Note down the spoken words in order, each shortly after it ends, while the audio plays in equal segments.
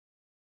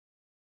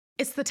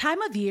It's the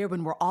time of year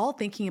when we're all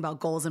thinking about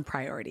goals and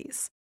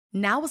priorities.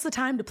 Now is the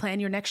time to plan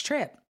your next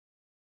trip.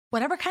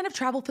 Whatever kind of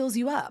travel fills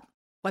you up,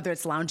 whether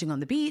it's lounging on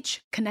the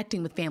beach,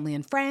 connecting with family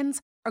and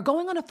friends, or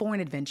going on a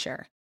foreign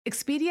adventure,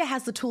 Expedia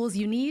has the tools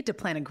you need to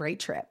plan a great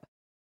trip.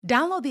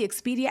 Download the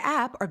Expedia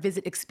app or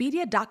visit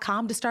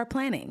Expedia.com to start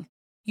planning.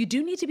 You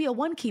do need to be a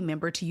One-Key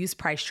member to use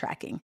price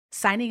tracking.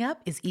 Signing up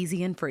is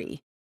easy and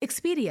free.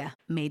 Expedia,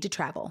 made to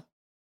travel.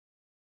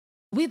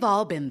 We've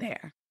all been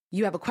there.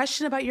 You have a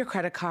question about your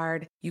credit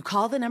card, you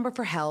call the number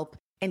for help,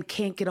 and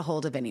can't get a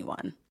hold of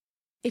anyone.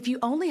 If you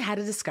only had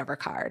a Discover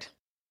card.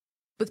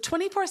 With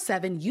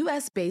 24/7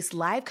 US-based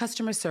live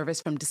customer service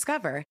from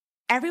Discover,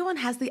 everyone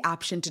has the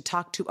option to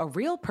talk to a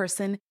real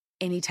person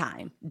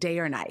anytime, day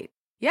or night.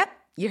 Yep,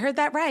 you heard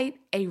that right,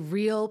 a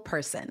real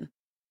person.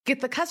 Get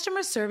the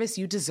customer service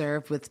you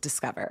deserve with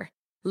Discover.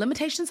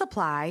 Limitations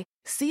apply.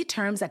 See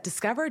terms at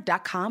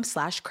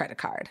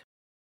discover.com/creditcard.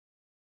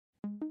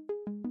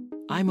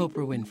 I'm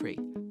Oprah Winfrey.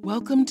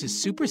 Welcome to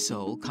Super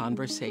Soul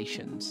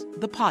Conversations,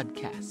 the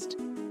podcast.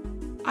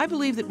 I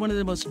believe that one of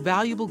the most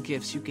valuable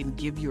gifts you can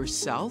give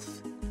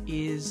yourself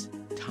is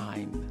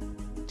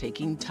time.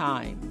 Taking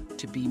time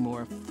to be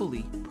more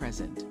fully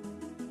present.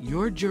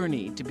 Your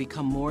journey to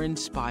become more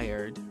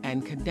inspired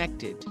and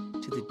connected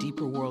to the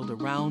deeper world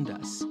around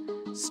us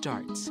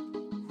starts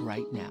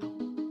right now.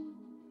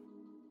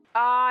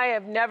 I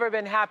have never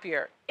been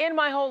happier in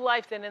my whole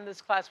life than in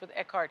this class with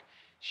Eckhart,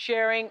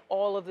 sharing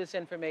all of this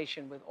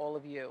information with all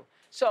of you.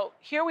 So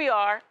here we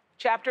are,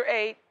 chapter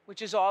 8,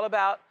 which is all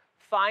about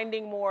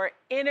finding more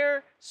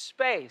inner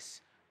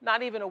space.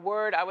 Not even a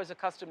word I was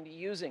accustomed to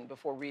using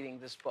before reading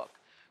this book,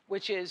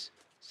 which is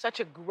such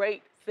a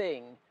great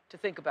thing to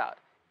think about.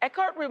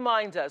 Eckhart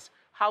reminds us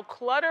how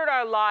cluttered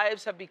our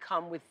lives have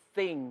become with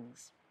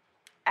things.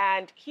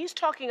 And he's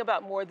talking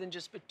about more than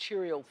just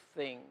material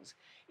things.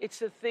 It's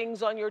the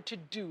things on your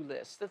to-do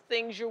list, the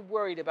things you're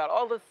worried about,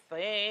 all the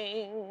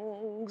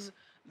things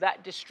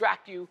that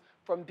distract you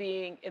from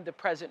being in the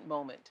present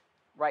moment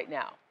right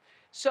now.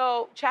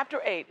 So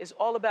chapter 8 is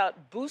all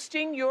about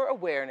boosting your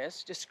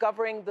awareness,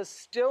 discovering the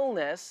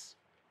stillness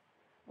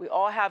we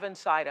all have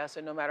inside us.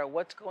 And no matter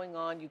what's going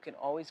on, you can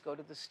always go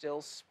to the still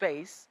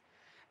space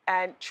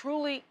and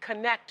truly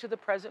connect to the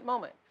present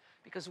moment.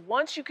 Because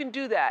once you can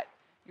do that,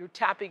 you're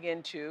tapping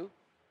into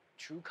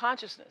true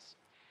consciousness.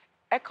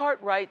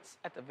 Eckhart writes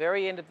at the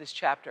very end of this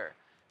chapter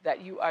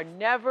that you are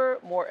never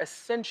more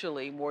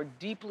essentially, more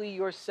deeply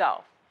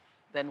yourself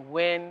than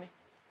when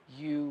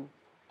you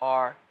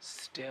are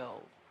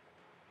still.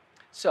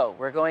 So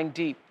we're going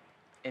deep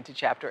into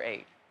chapter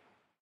 8.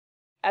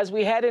 As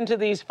we head into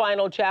these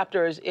final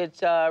chapters,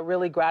 it's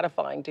really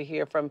gratifying to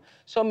hear from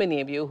so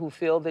many of you who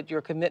feel that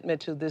your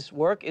commitment to this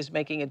work is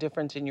making a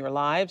difference in your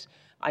lives.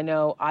 I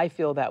know I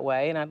feel that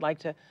way, and I'd like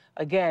to,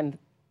 again,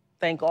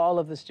 thank all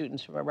of the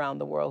students from around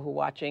the world who are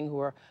watching, who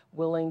are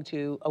willing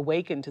to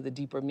awaken to the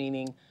deeper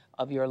meaning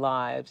of your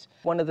lives.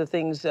 One of the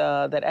things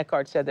that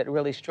Eckhart said that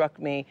really struck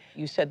me,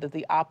 you said that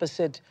the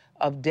opposite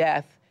of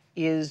death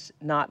is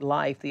not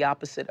life. The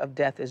opposite of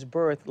death is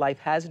birth. Life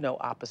has no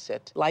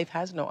opposite. Life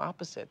has no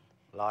opposite.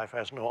 Life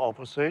has no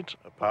opposite.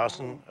 A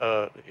person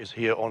is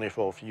here only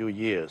for a few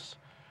years,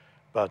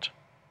 but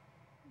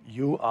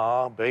you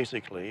are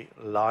basically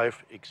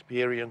life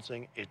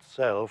experiencing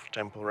itself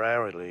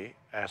temporarily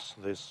as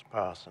this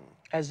person.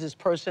 As this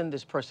person,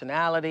 this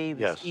personality,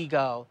 this Yes.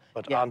 ego.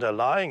 But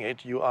underlying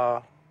it, you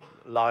are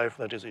life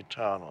that is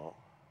eternal.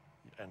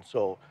 And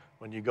so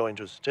when you go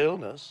into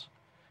stillness,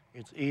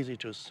 it's easy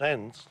to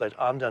sense that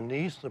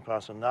underneath the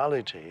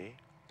personality,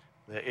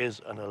 there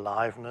is an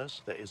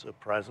aliveness, there is a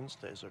presence,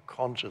 there is a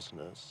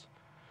consciousness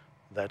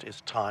that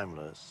is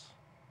timeless.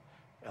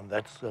 And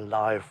that's the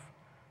life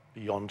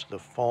beyond the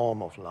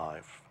form of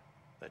life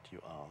that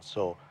you are.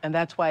 So, and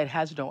that's why it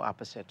has no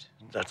opposite.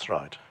 That's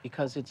right.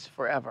 Because it's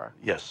forever.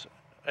 Yes.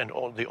 And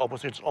all the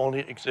opposites only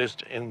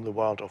exist in the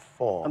world of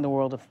form. In the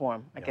world of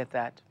form. I get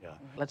that. Yeah.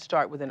 Let's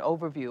start with an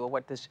overview of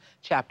what this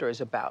chapter is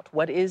about.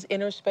 What is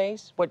inner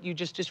space? What you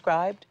just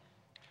described?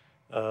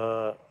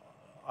 I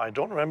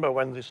don't remember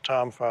when this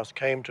term first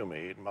came to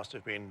me. It must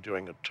have been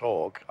during a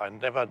talk. I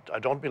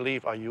don't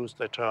believe I used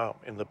the term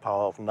in The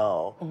Power of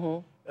Now.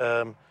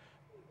 Mm-hmm.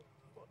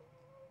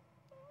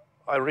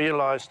 I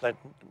realized that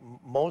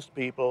most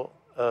people's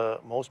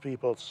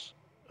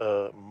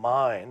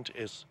mind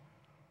is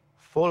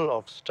full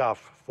of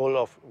stuff, full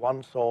of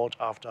one thought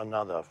after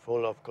another,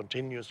 full of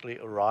continuously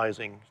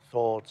arising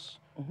thoughts,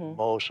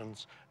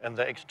 emotions, and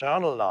the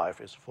external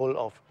life is full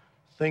of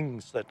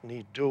things that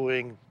need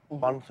doing,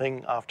 one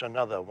thing after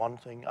another, one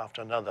thing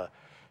after another.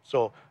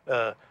 So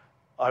I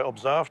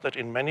observed that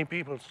in many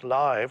people's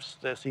lives,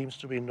 there seems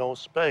to be no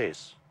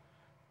space.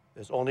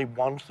 There's only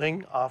one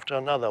thing after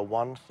another,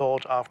 one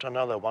thought after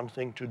another, one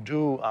thing to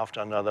do after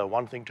another,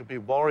 one thing to be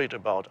worried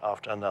about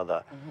after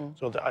another.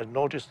 So I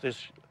noticed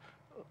this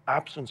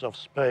absence of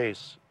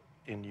space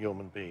in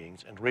human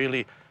beings. And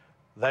really,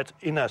 that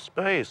inner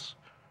space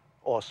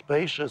or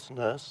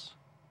spaciousness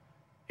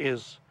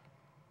is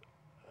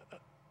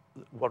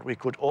what we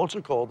could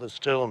also call the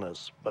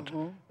stillness. But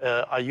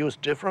I use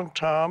different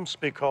terms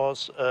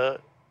because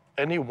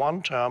any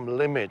one term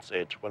limits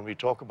it. When we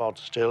talk about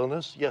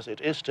stillness, yes,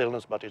 it is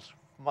stillness, but it's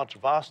much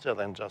vaster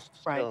than just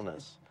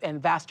stillness. Right.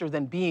 And vaster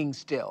than being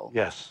still.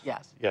 Yes.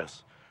 Yes.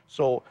 Yes.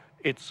 So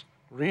it's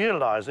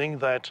realizing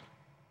that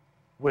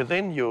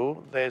within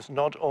you, there's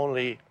not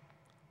only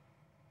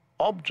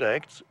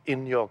objects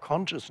in your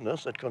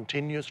consciousness that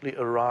continuously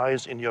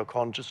arise in your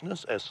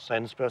consciousness as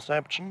sense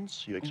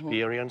perceptions. You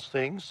experience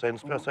things,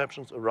 sense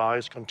perceptions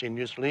arise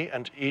continuously,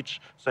 and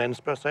each sense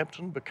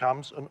perception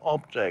becomes an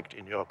object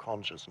in your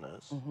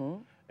consciousness.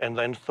 And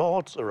then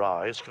thoughts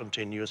arise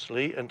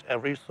continuously, and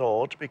every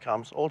thought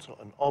becomes also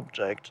an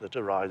object that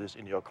arises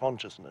in your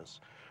consciousness.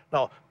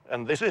 Now,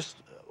 and this is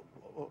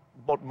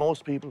what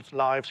most people's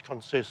lives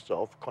consist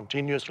of,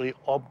 continuously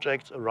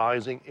objects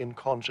arising in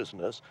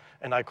consciousness,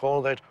 and I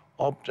call that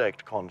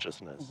object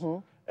consciousness.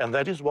 And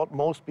that is what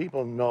most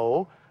people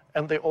know,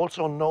 and they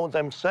also know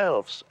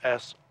themselves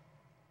as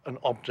an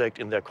object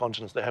in their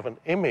consciousness. They have an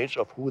image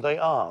of who they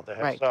are. They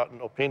have certain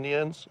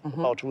opinions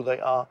about who they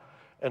are,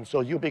 and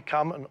so you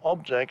become an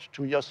object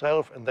to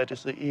yourself, and that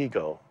is the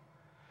ego.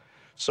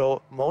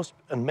 So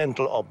a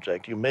mental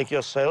object, you make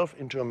yourself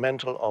into a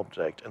mental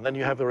object, and then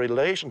you have a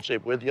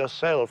relationship with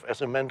yourself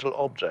as a mental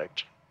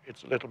object.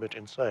 It's a little bit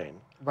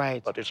insane,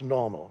 but it's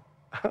normal.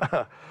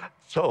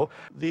 So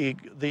the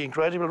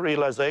incredible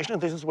realization,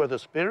 and this is where the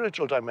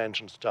spiritual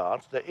dimension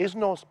starts, there is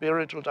no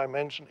spiritual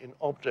dimension in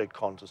object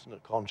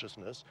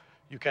consciousness.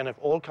 You can have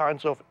all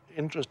kinds of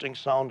interesting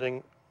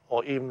sounding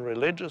or even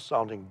religious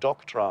sounding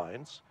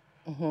doctrines.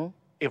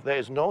 If there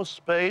is no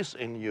space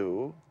in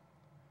you,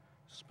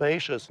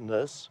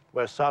 spaciousness,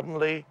 where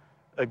suddenly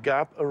a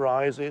gap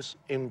arises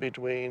in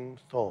between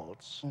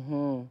thoughts.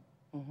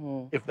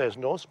 If there's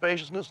no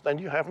spaciousness, then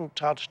you haven't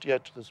touched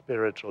yet the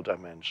spiritual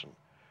dimension.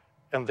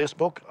 And this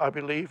book, I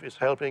believe, is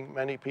helping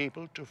many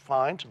people to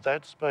find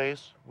that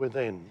space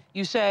within.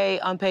 You say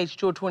on page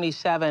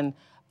 227,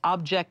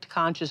 object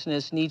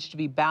consciousness needs to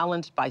be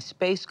balanced by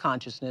space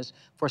consciousness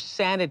for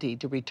sanity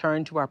to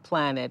return to our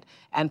planet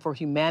and for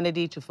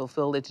humanity to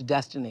fulfill its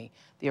destiny.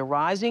 The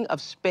arising of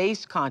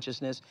space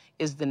consciousness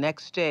is the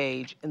next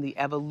stage in the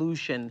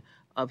evolution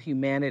of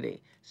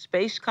humanity.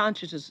 Space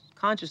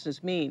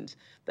consciousness means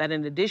that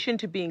in addition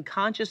to being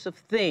conscious of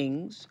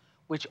things,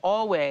 which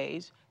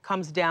always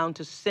comes down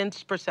to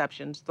sense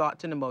perceptions,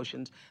 thoughts, and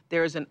emotions,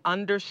 there is an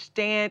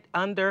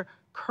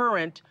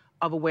undercurrent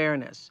of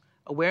awareness.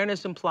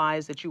 Awareness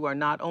implies that you are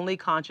not only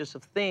conscious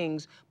of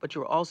things, but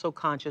you're also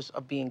conscious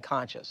of being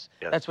conscious.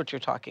 That's what you're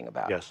talking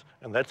about. Yes,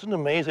 and that's an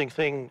amazing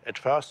thing. At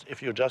first,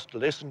 if you just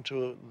listen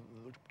to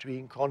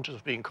being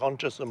conscious,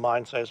 the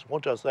mind says,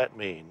 what does that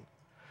mean?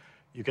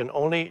 You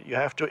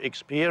have to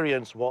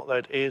experience what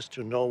that is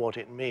to know what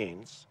it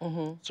means.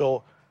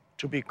 So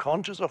to be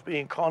conscious of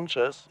being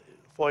conscious,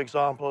 for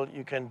example,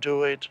 you can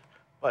do it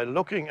by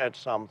looking at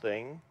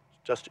something,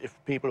 just if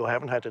people who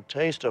haven't had a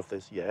taste of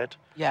this yet.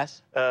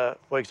 Yes.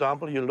 For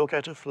example, you look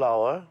at a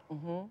flower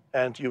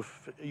and you're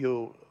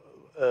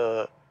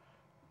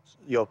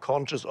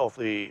conscious of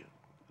the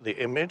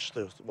image,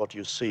 what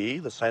you see,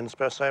 the sense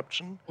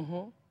perception.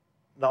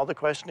 Now the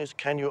question is,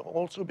 can you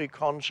also be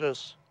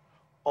conscious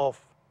of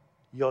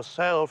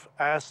yourself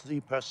as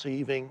the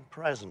perceiving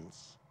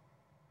presence,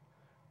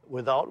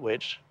 without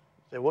which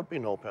there would be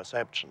no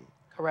perception?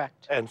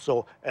 Correct. And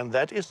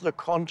that is the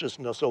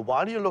consciousness. So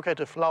while you look at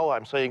a flower,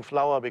 I'm saying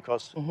flower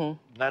because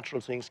natural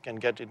things can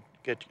get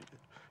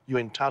you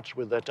in touch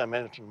with that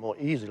dimension more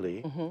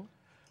easily.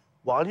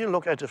 While you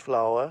look at a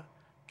flower,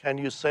 can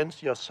you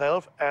sense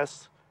yourself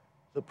as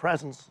the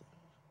presence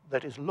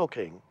that is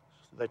looking,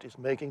 that is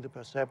making the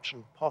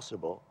perception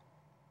possible?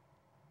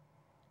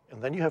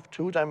 And then you have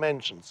two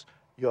dimensions.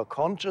 You're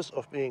conscious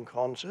of being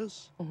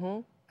conscious,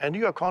 and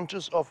you're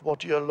conscious of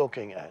what you're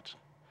looking at.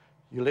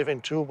 You live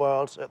in two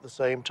worlds at the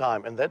same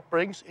time. And that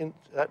means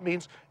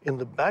in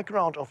the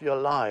background of your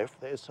life,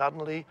 there is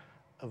suddenly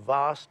a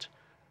vast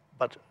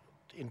but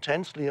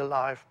intensely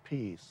alive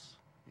peace.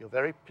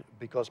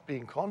 Because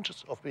being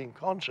conscious of being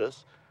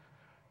conscious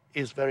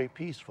is very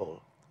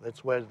peaceful.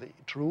 That's where the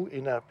true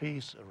inner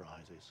peace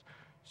arises.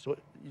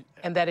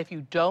 And that if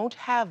you don't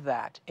have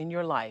that in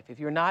your life, if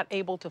you're not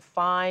able to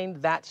find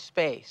that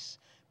space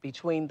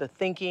between the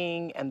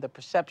thinking and the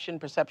perception,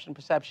 if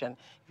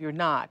you're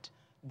not,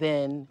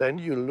 then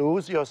you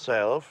lose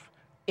yourself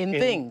in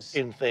things.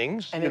 In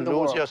things. And you in the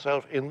lose world.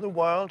 yourself in the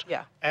world.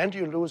 Yeah. And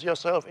you lose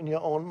yourself in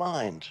your own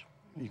mind.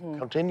 You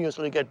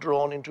continuously get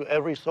drawn into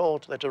every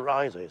thought that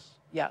arises.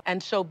 Yeah.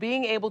 And so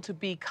being able to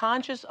be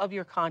conscious of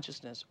your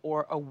consciousness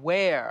or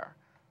aware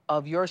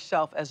of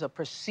yourself as a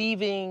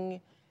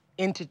perceiving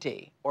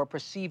entity or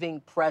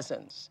perceiving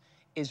presence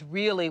is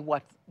really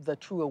what the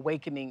true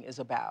awakening is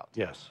about.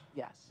 Yes.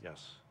 Yes.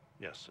 Yes.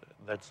 Yes,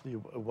 that's the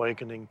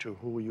awakening to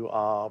who you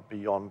are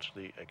beyond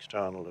the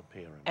external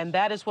appearance. And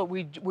that is what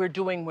we're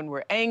doing when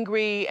we're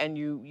angry and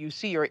you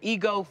see your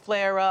ego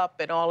flare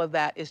up and all of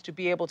that, is to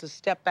be able to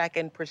step back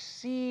and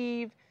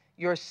perceive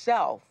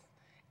yourself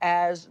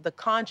as the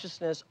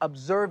consciousness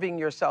observing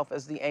yourself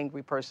as the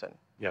angry person.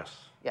 Yes.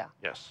 Yeah.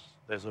 Yes.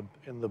 There's in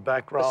the The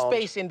background.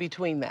 space in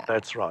between that.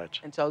 That's right.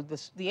 And so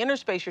the inner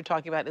space you're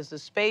talking about is the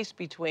space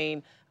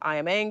between I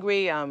am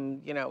angry,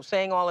 I'm,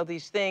 saying all of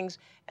these things,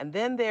 and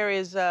then there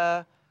is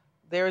the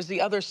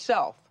other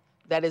self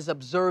that is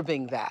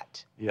observing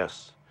that.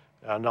 Yes.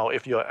 Now,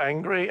 if you're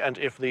angry and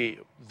if the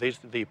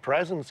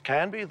presence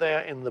can be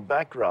there in the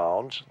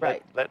background,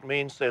 Right. that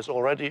means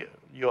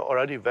you're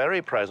already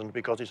very present,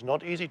 because it's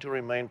not easy to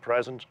remain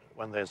present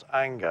when there's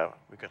anger,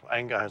 because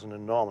anger has an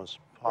enormous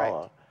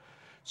power. Right.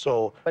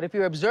 So, But if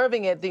you're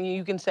observing it, then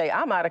you can say,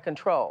 I'm out of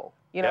control.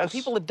 Yes.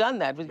 People have done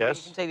that. Yes.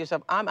 You can say to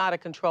yourself, I'm out of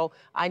control,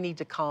 I need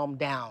to calm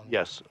down.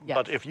 yes. Yes.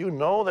 But if you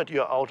know that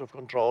you're out of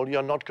control,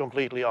 you're not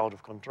completely out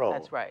of control.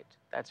 That's right.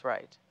 That's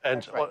right.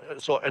 And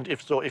That's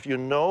right. if you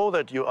know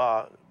that you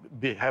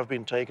have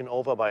been taken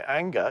over by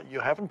anger,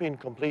 you haven't been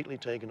completely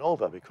taken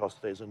over, because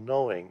there's a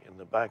knowing in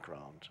the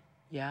background.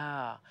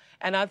 Yeah.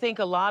 And I think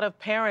a lot of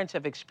parents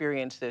have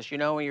experienced this,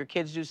 when your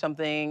kids do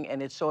something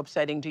and it's so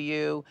upsetting to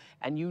you,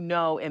 and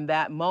in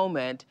that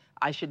moment,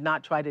 I should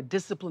not try to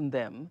discipline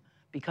them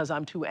because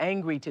I'm too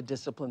angry to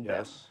discipline them.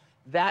 Yes.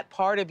 That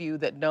part of you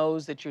that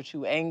knows that you're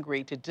too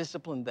angry to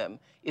discipline them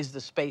is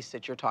the space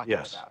that you're talking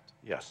Yes. about.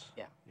 Yes.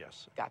 Yeah.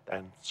 Yes. Got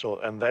that.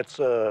 And that's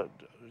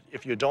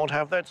if you don't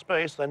have that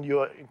space, then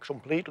you're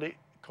completely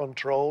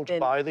controlled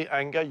by the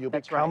anger. You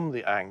become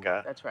the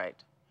anger. That's right.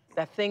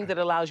 That thing that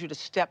allows you to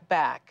step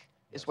back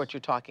is what you're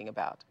talking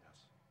about.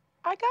 Yes.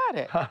 I got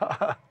it.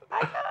 I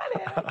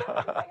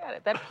got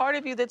it. That part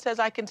of you that says,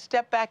 I can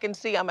step back and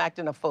see I'm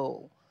acting a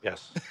fool.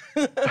 Yes.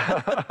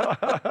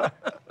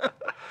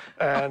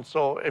 And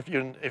so if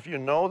you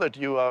know that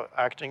you are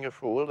acting a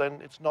fool,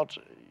 then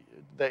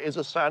there is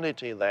a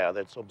sanity there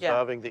that's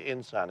observing the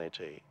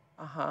insanity.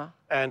 Uh-huh.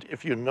 And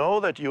if you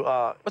know that you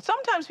are... But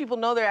sometimes people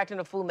know they're acting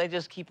a fool and they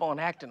just keep on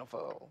acting a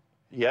fool.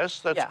 Yes,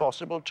 that's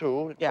possible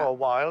too. Yeah. For a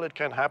while, it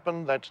can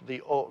happen that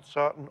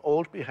certain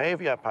old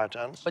behavior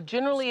patterns... But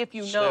generally, if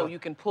you know, you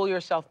can pull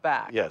yourself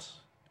back.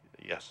 Yes,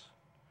 yes.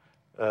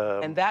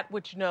 And that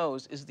which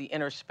knows is the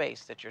inner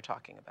space that you're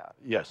talking about.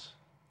 Yes.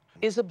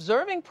 Is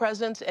observing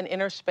presence and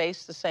inner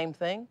space the same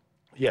thing?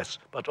 Yes,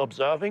 but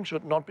observing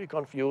should not be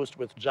confused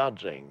with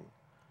judging.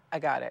 I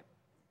got it.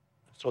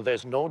 So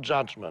there's no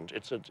judgment.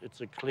 It's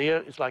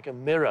like a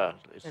mirror.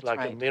 It's That's like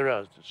right. a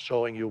mirror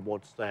showing you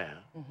what's there.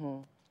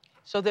 Mm-hmm.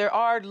 So there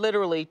are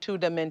literally two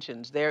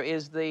dimensions. There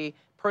is the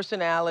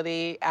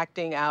personality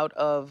acting out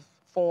of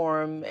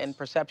form and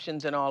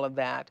perceptions and all of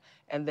that.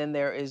 And then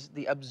there is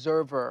the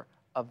observer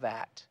of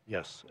that.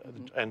 Yes,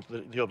 and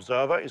the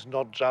observer is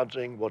not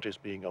judging what is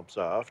being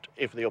observed.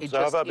 If the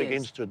observer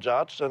begins to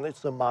judge, then it's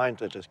the mind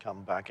that has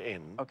come back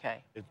in.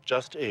 Okay. It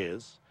just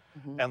is.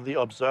 And the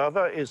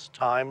observer is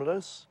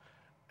timeless,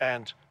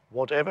 and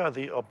whatever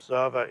the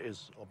observer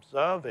is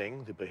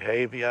observing, the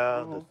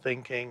behavior, the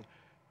thinking,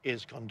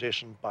 is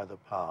conditioned by the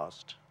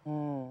past.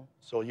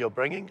 So you're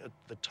bringing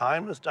the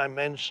timeless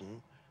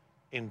dimension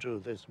into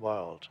this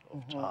world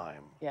of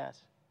time.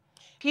 Yes.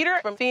 Peter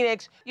from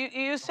Phoenix,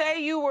 you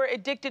say you were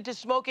addicted to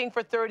smoking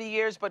for 30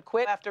 years but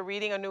quit after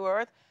reading A New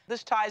Earth.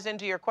 This ties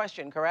into your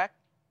question, correct?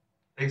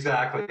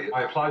 Exactly.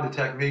 I applied the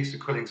techniques to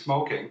quitting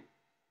smoking,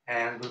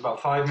 and it was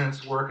about 5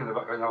 minutes work, and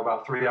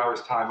about 3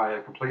 hours time, I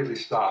had completely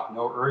stopped.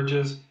 No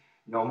urges,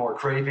 no more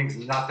cravings,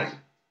 nothing.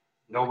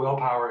 No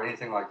willpower,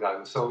 anything like that. It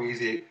was so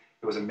easy.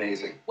 It was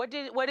amazing.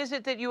 What is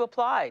it that you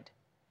applied?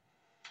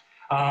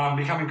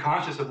 Becoming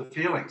conscious of the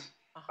feelings.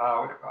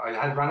 I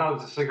had run out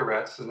of the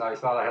cigarettes, and I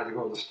thought I had to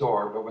go to the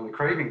store. But when the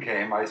craving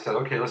came, I said,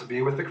 okay, let's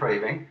be with the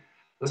craving.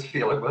 Let's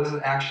feel it. What does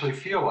it actually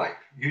feel like?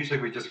 Usually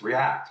we just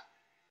react.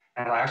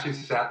 And I actually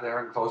sat there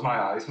and closed my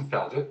eyes and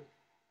felt it.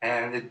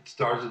 And it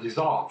started to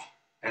dissolve.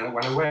 And it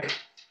went away.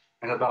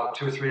 And about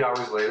 2 or 3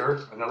 hours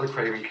later, another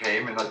craving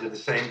came, and I did the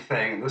same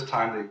thing. And this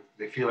time,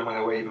 the feeling went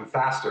away even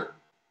faster.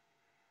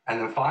 And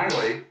then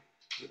finally,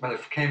 when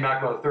it came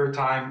back about a third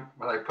time,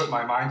 when I put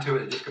my mind to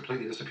it, it just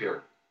completely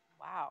disappeared.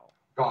 Wow.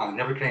 Gone. It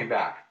never came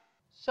back.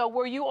 So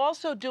were you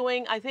also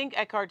doing, I think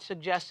Eckhart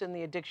suggests in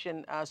the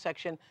addiction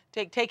section,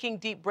 taking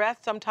deep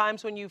breaths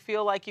sometimes when you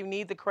feel like you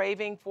need the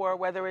craving for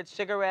whether it's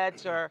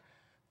cigarettes or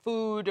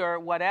food or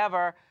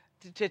whatever,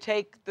 to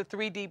take the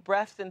 3 deep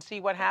breaths and see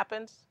what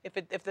happens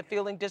if the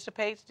feeling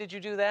dissipates? Did you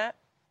do that?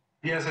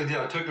 Yes, I did.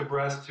 I took the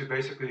breaths to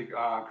basically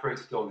create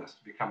stillness,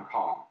 to become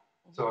calm.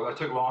 So I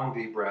took long,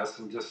 deep breaths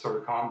and just sort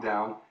of calmed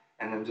down,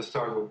 and then just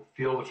started to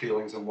feel the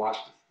feelings and watch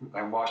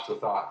the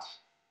thoughts.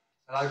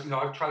 And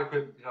I've tried to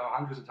quit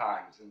hundreds of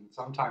times, and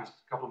sometimes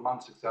a couple of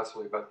months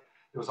successfully, but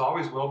there was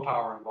always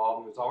willpower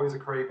involved. There was always a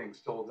craving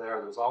still there.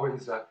 There was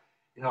always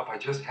if I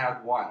just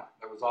had one,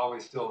 that was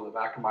always still in the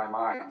back of my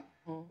mind.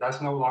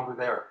 That's no longer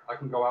there. I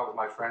can go out with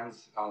my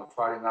friends on a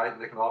Friday night,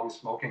 and they can all be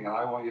smoking, and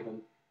I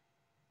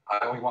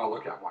only want to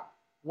look at one.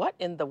 What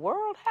in the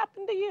world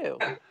happened to you?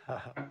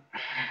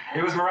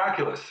 It was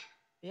miraculous.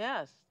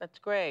 Yes, that's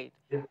great.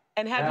 Yeah.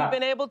 And have you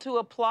been able to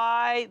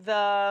apply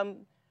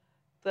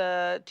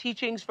the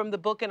teachings from the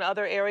book in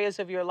other areas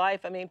of your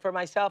life? I mean, for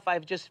myself,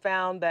 I've just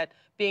found that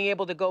being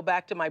able to go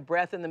back to my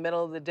breath in the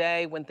middle of the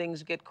day when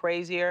things get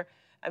crazier,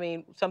 I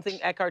mean, something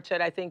Eckhart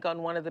said, I think,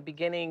 on one of the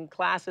beginning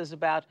classes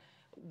about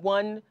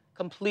one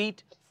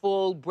complete,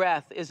 full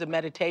breath is a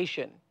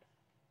meditation.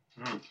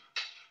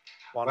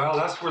 Well,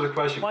 that's where the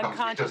question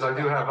comes, because I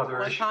do have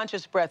other issues. One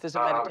conscious breath is a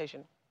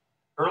meditation.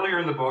 Earlier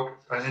in the book,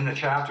 in the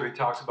chapter, he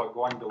talks about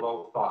going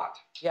below thought.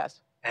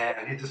 Yes.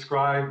 And he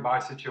described my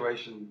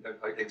situation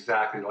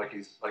exactly like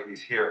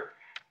he's here.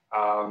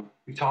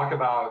 We talk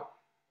about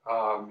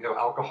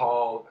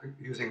alcohol,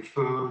 using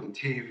food and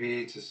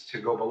TV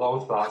to go below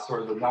thought,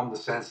 sort of to numb the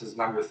senses,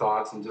 numb your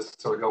thoughts, and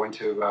just sort of go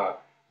into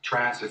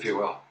trance, if you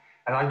will.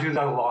 And I do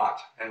that a lot,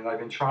 and I've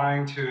been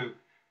trying to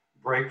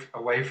break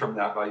away from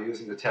that by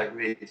using the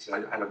techniques,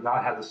 and I have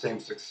not had the same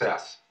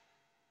success.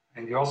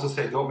 And you also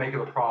say don't make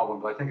it a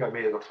problem, but I think I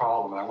made it a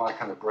problem, and I want to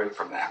kind of break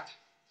from that.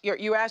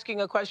 You're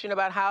asking a question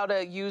about how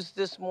to use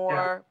this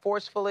more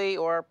forcefully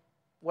or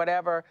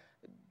whatever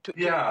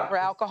for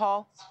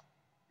alcohol?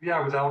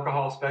 Yeah, with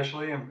alcohol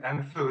especially,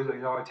 and food.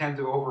 I tend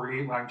to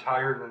overeat when I'm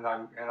tired and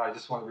I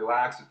just want to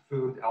relax.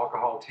 Food,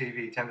 alcohol,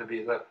 TV tend to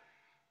be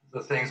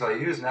the things I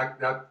use, and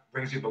that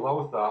brings you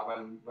below thought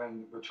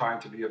when we're trying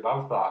to be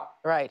above thought.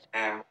 Right.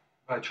 And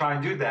when I try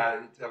and do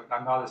that,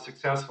 I'm not as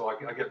successful.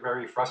 I get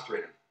very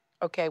frustrated.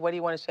 Okay, what do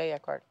you want to say,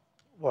 Eckhart?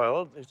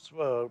 Well, it's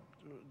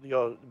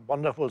your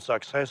wonderful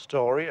success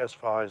story as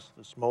far as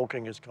the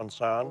smoking is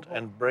concerned,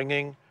 and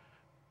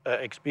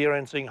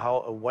experiencing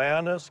how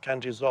awareness can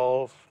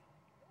dissolve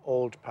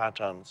old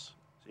patterns.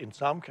 In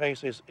some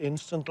cases,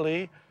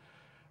 instantly,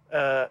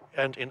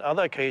 and in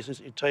other cases,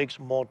 it takes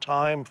more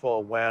time for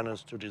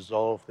awareness to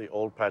dissolve the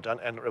old pattern,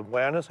 and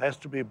awareness has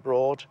to be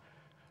brought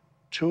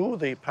to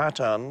the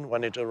pattern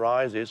when it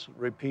arises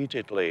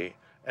repeatedly.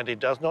 And it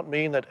does not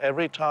mean that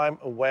every time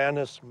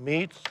awareness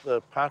meets the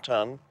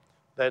pattern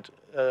that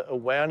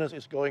awareness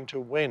is going to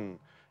win.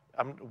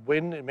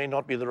 Win, it may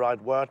not be the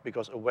right word,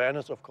 because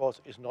awareness, of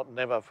course, is not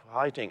never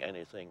fighting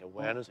anything.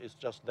 Awareness is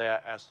just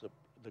there as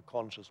the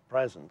conscious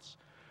presence.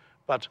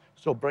 But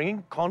so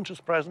bringing conscious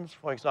presence,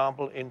 for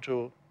example,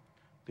 into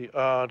the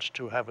urge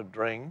to have a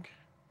drink,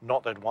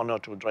 not that one or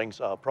two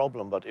drinks are a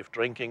problem, but if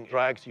drinking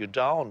drags you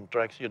down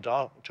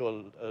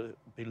to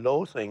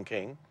below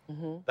thinking,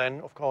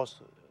 then, of course,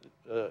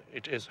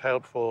 it is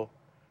helpful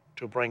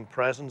to bring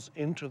presence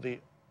into the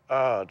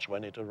urge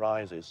when it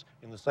arises,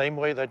 in the same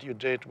way that you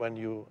did when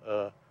you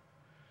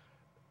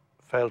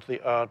felt the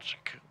urge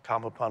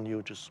come upon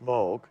you to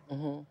smoke.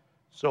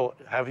 So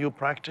have you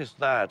practiced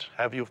that?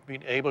 Have you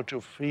been able to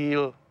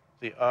feel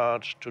the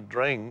urge to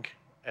drink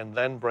and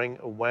then bring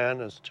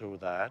awareness to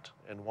that?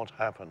 And what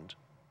happened?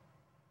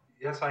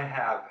 Yes, I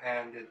have.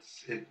 And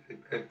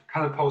it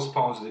kind of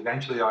postpones, and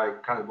eventually I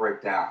kind of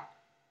break down.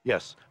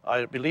 Yes,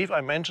 I believe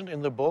I mentioned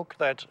in the book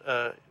that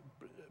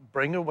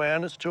bring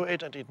awareness to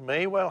it, and it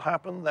may well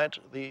happen that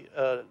the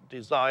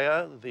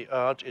desire, the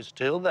urge is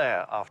still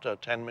there after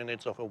 10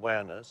 minutes of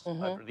awareness.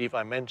 I believe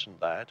I mentioned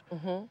that.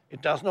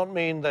 It does not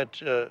mean that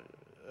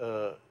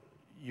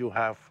you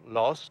have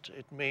lost.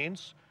 It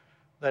means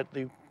that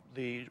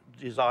the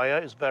desire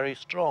is very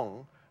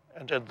strong,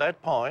 and at that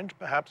point,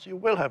 perhaps you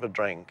will have a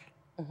drink.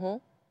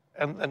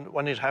 And then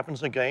when it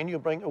happens again, you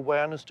bring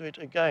awareness to it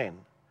again.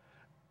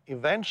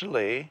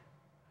 Eventually,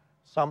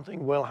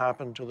 something will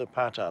happen to the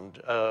pattern.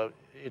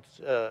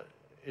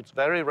 It's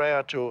very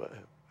rare to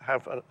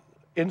have an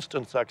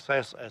instant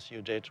success as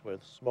you did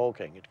with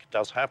smoking. It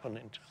does happen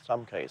in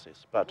some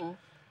cases, but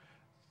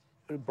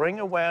bring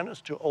awareness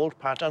to old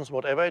patterns,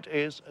 whatever it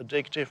is,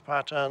 addictive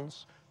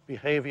patterns,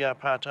 behavior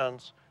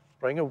patterns,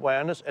 bring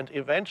awareness, and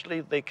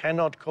eventually they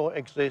cannot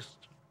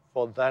coexist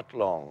for that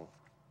long.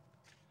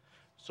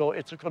 So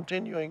it's a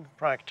continuing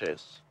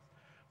practice.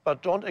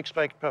 But don't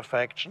expect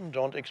perfection.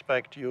 Don't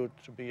expect you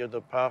to be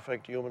the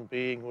perfect human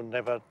being who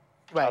never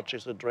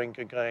touches a drink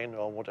again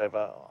or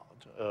whatever.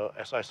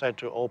 As I said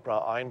to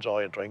Oprah, I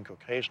enjoy a drink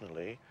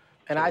occasionally.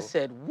 And I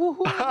said,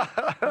 woohoo.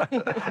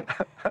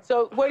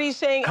 So what he's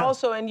saying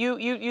also, and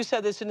you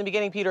said this in the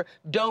beginning, Peter,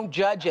 don't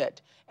judge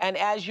it. And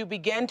as you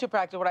begin to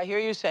practice, what I hear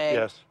you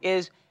saying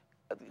is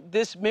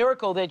this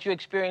miracle that you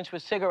experience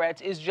with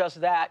cigarettes is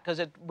just that, because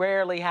it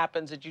rarely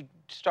happens that you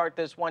start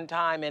this one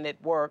time and it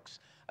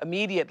works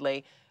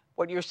immediately.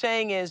 What you're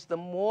saying is the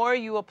more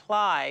you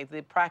apply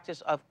the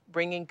practice of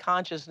bringing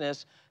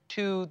consciousness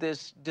to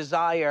this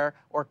desire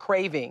or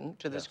craving,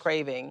 to this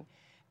craving,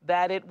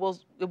 that it will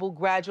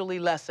gradually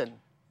lessen.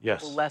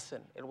 Yes. It will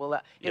lessen. It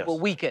will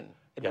weaken.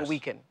 It will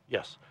weaken.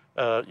 Yes.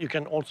 You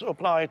can also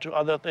apply it to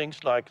other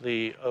things, like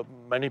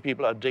many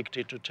people are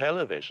addicted to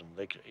television.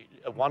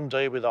 One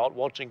day without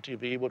watching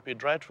TV would be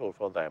dreadful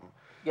for them.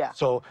 Yeah.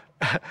 So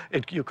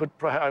you could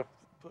perhaps,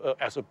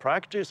 as a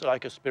practice,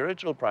 like a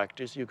spiritual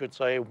practice, you could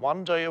say,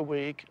 one day a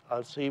week,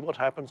 I'll see what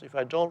happens if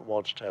I don't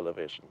watch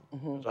television.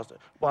 Just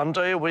one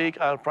day a week,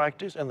 I'll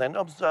practice, and then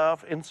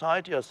observe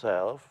inside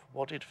yourself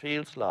what it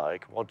feels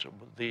like, what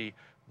the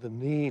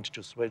need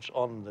to switch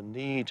on, the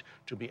need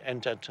to be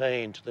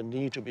entertained, the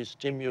need to be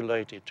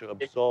stimulated, to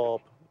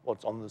absorb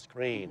what's on the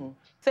screen.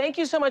 Thank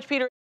you so much,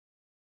 Peter.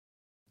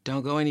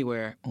 Don't go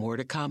anywhere. More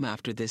to come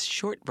after this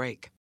short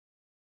break.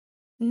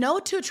 No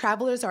two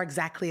travelers are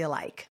exactly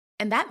alike.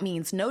 and that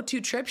means no two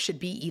trips should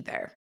be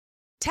either.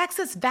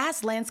 Texas'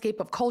 vast landscape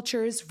of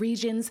cultures,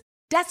 regions,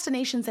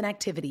 destinations, and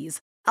activities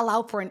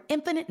allow for an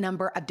infinite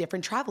number of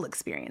different travel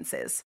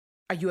experiences.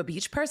 Are you a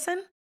beach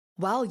person?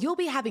 Well, you'll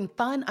be having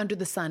fun under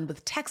the sun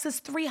with Texas'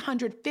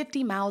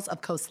 350 miles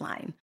of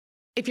coastline.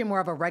 If you're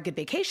more of a rugged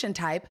vacation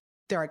type,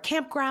 there are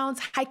campgrounds,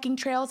 hiking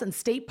trails, and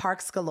state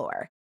parks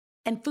galore.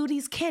 And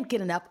foodies can't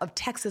get enough of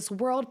Texas'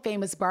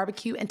 world-famous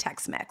barbecue and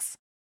Tex-Mex.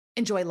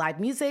 Enjoy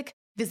live music,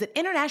 visit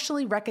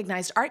internationally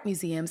recognized art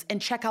museums,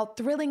 and check out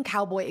thrilling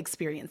cowboy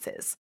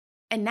experiences.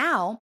 And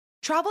now,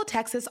 Travel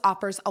Texas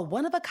offers a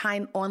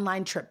one-of-a-kind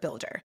online trip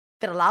builder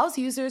that allows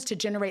users to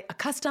generate a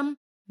custom,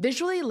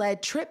 visually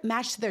led trip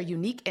matched to their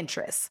unique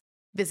interests.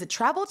 Visit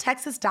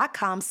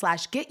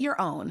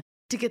traveltexas.com/getyourown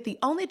to get the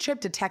only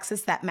trip to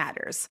Texas that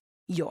matters,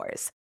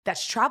 yours.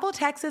 That's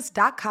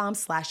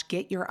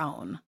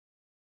traveltexas.com/getyourown.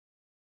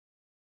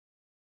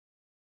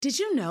 Did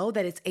you know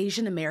that it's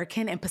Asian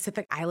American and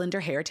Pacific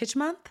Islander Heritage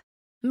Month?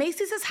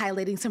 Macy's is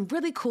highlighting some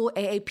really cool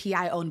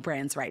AAPI-owned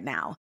brands right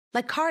now,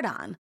 like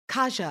Cardon,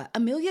 Kaja,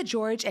 Amelia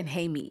George, and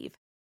Hey Meave.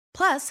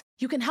 Plus,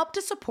 you can help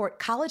to support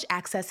college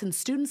access and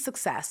student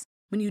success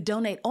when you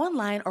donate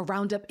online or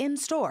round up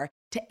in-store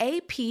to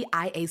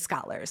APIA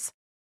Scholars.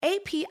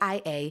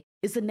 APIA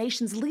is the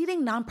nation's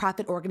leading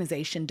nonprofit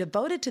organization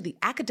devoted to the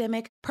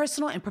academic,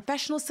 personal, and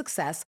professional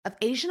success of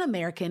Asian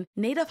American,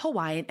 Native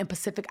Hawaiian, and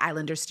Pacific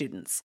Islander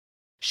students.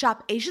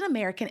 Shop Asian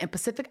American and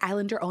Pacific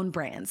Islander-owned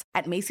brands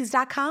at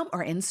Macy's.com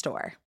or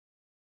in-store.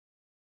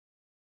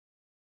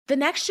 The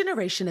next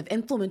generation of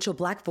influential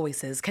Black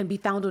voices can be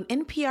found on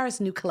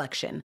NPR's new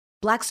collection,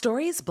 Black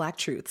Stories, Black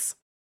Truths.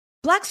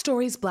 Black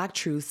Stories, Black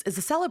Truths is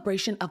a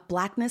celebration of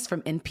Blackness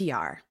from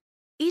NPR.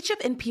 Each of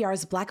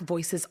NPR's Black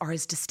voices are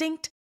as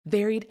distinct,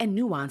 varied, and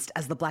nuanced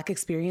as the Black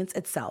experience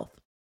itself.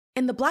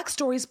 In the Black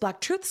Stories,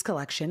 Black Truths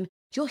collection,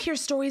 you'll hear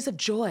stories of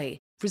joy,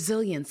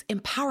 resilience,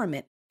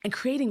 empowerment, and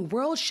creating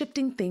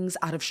world-shifting things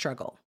out of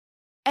struggle.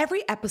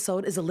 Every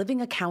episode is a living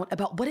account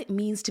about what it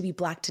means to be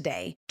Black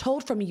today,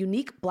 told from a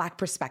unique Black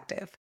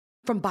perspective.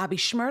 From Bobby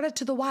Shmurda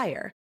to The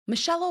Wire,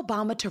 Michelle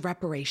Obama to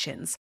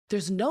reparations,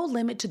 there's no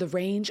limit to the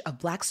range of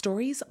Black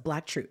stories,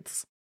 Black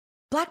truths.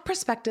 Black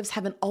perspectives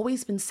haven't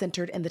always been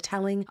centered in the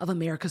telling of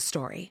America's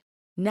story.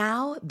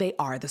 Now they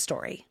are the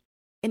story.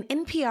 In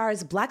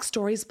NPR's Black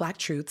Stories, Black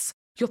Truths,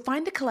 you'll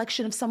find a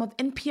collection of some of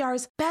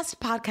NPR's best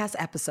podcast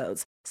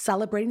episodes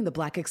celebrating the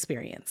Black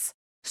experience.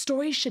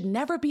 Stories should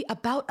never be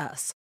about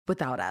us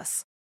without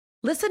us.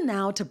 Listen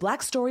now to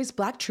Black Stories,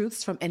 Black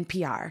Truths from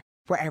NPR,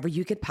 wherever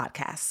you get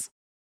podcasts.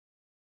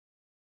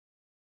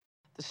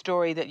 The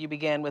story that you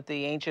began with,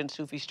 the ancient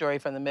Sufi story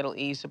from the Middle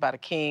East about a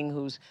king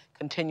who's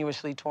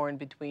continuously torn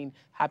between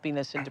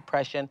happiness and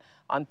depression.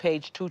 On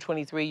page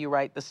 223, you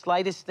write, the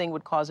slightest thing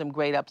would cause him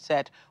great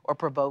upset or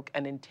provoke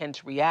an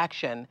intense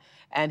reaction,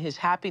 and his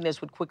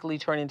happiness would quickly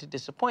turn into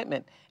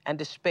disappointment and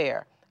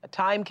despair. A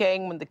time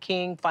came when the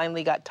king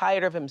finally got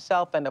tired of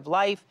himself and of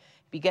life,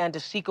 began to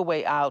seek a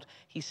way out.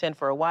 He sent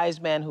for a wise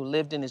man who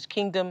lived in his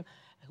kingdom,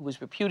 who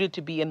was reputed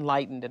to be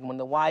enlightened. And when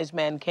the wise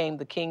man came,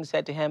 the king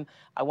said to him,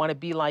 I want to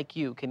be like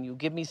you. Can you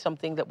give me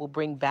something that will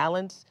bring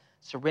balance,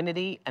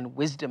 serenity, and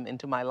wisdom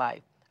into my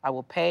life? I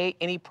will pay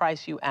any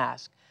price you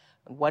ask.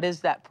 And what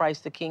is that price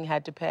the king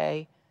had to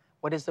pay?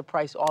 What is the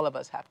price all of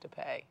us have to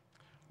pay?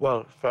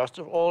 Well, first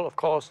of all, of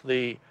course,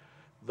 the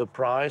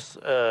price,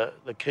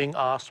 the king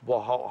asked,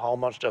 well, how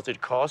much does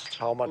it cost?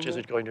 How much is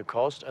it going to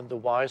cost? And the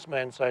wise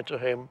man said to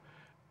him,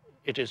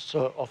 it is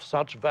of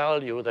such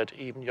value that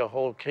even your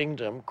whole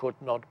kingdom could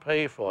not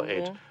pay for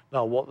it.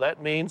 Now, what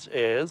that means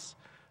is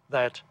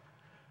that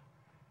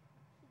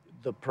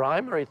the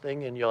primary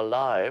thing in your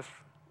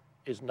life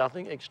is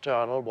nothing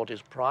external. What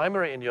is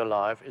primary in your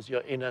life is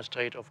your inner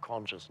state of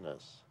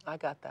consciousness. I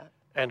got that.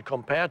 And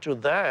compared to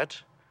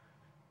that,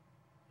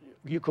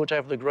 you could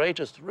have the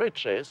greatest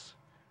riches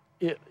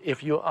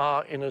if you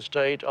are in a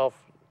state of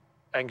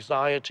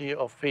anxiety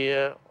or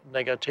fear,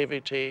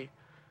 negativity.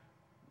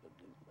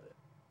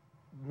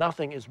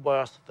 Nothing is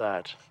worth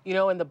that. You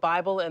know, in the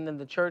Bible and in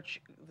the church,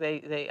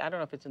 they I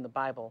don't know if it's in the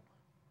Bible,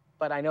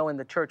 but I know in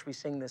the church we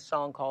sing this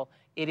song called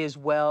It Is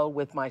Well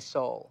With My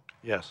Soul.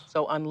 Yes.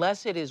 So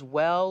unless it is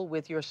well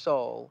with your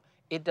soul,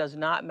 it does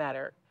not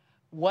matter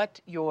what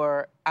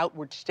your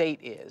outward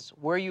state is,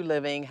 where you're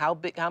living, how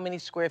big, how many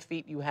square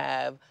feet you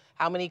have,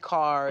 how many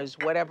cars,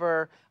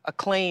 whatever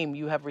acclaim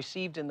you have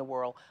received in the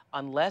world,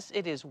 unless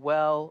it is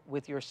well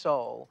with your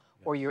soul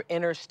or your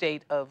inner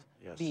state of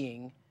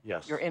being,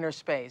 your inner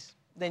space,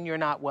 then you're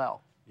not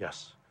well.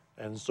 Yes.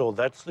 And so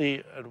that's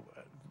the,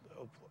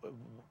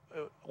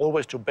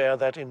 always to bear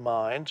that in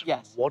mind.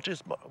 Yes. What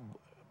is,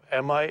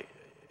 am I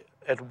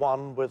at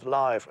one with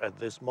life at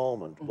this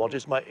moment? What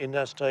is my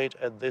inner state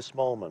at this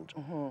moment?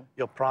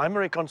 Your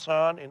primary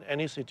concern in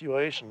any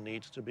situation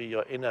needs to be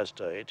your inner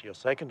state. Your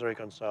secondary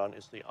concern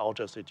is the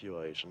outer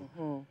situation.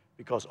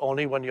 Because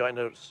only when you're in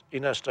an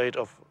inner state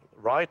of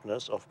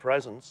rightness, of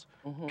presence,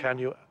 can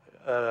you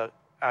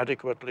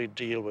adequately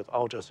deal with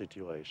outer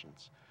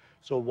situations.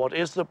 So what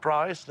is the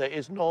price? There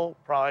is no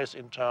price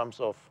in terms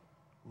of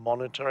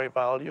monetary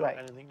value or Right.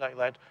 anything like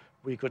that.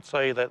 We could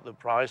say that the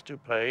price to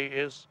pay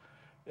is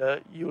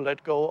you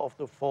let go of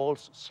the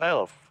false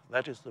self.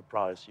 That is the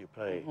price you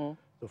pay.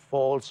 The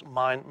false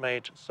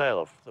mind-made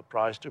self. The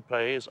price to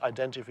pay is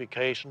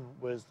identification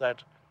with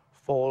that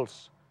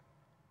false,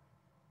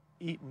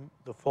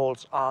 the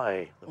false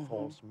I, the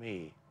false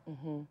me.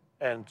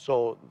 And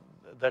so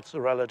that's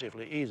a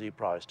relatively easy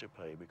price to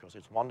pay because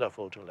it's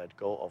wonderful to let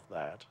go of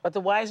that. But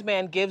the wise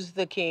man gives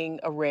the king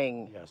a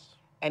ring. Yes.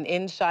 And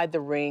inside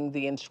the ring,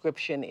 the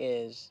inscription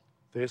is?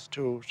 This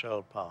too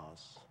shall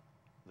pass.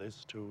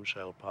 This too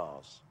shall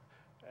pass.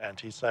 And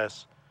he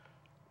says,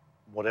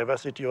 whatever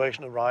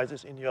situation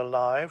arises in your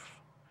life,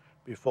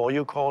 before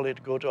you call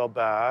it good or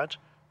bad,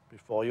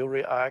 before you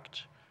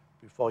react,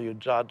 before you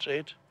judge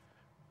it,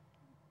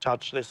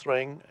 touch this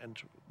ring and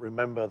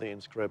remember the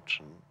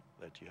inscription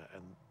that you have.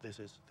 And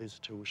this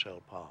too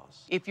shall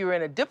pass. If you're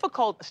in a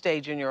difficult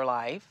stage in your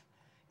life,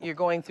 you're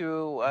going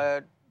through,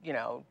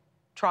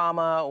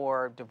 trauma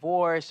or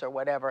divorce or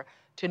whatever,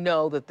 to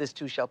know that this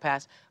too shall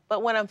pass.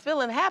 But when I'm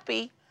feeling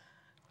happy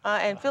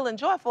and feeling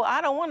joyful, I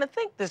don't want to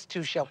think this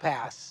too shall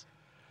pass.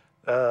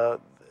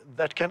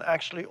 That can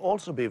actually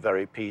also be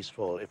very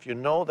peaceful. If you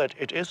know that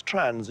it is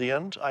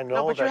transient, I know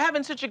No, but that... you're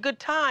having such a good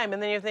time,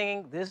 and then you're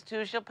thinking, this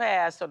too shall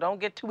pass, so don't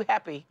get too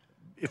happy.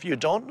 If you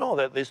don't know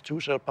that this too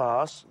shall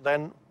pass,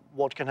 then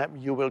what can happen?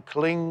 You will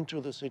cling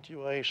to the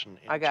situation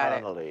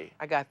internally.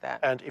 I got that.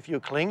 And if you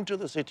cling to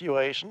the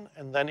situation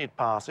and then it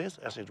passes,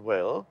 as it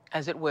will,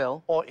 As it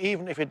will. or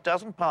even if it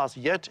doesn't pass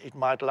yet, it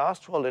might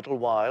last for a little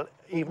while,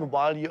 even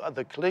while you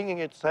the clinging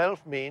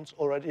itself means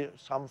already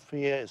some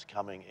fear is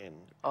coming in.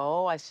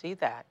 Oh, I see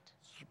that.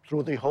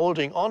 Through the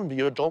holding on,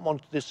 you don't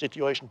want this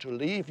situation to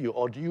leave you,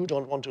 or you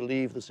don't want to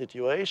leave the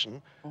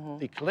situation.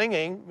 The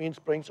clinging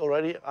brings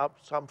already up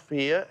some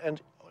fear,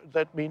 and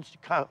that means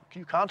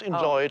you can't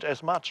enjoy it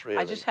as much, really.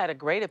 I just had a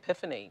great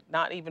epiphany,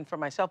 not even for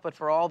myself, but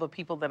for all the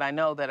people that I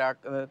know that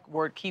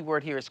are, key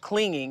word here is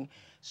clinging.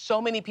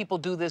 So many people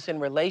do this in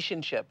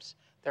relationships.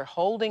 They're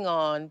holding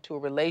on to a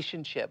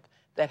relationship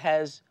that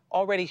has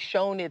already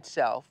shown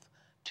itself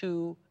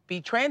to be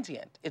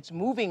transient. It's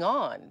moving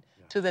on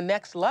to the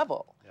next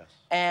level. Yes.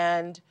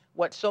 And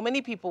what so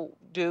many people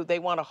do, they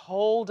want to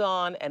hold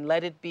on and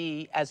let it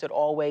be as it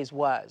always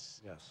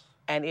was. Yes.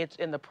 And it's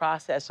in the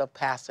process of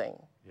passing.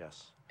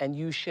 Yes. And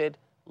you should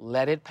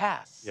let it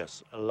pass.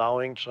 Yes,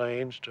 allowing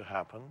change to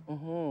happen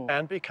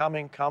and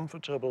becoming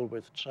comfortable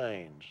with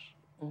change.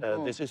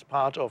 This is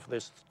part of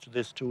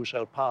this too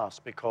shall pass,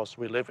 because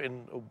we live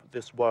in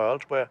this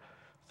world where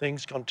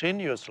things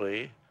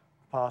continuously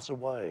pass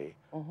away.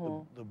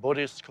 The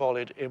Buddhists call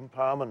it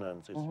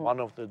impermanence. It's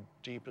one of the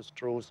deepest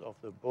truths of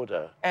the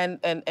Buddha.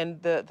 And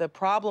the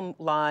problem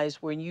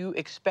lies when you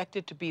expect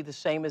it to be the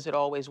same as it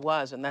always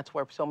was, and that's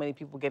where so many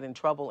people get in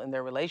trouble in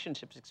their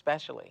relationships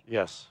especially.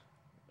 Yes.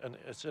 And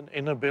it's an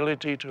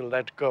inability to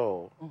let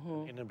go,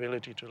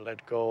 inability to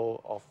let go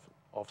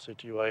of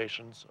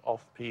situations,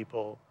 of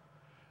people,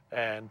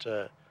 and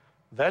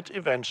that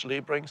eventually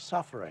brings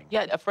suffering.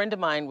 Yeah, a friend of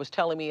mine was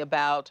telling me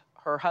about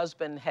her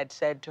husband had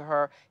said to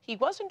her he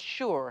wasn't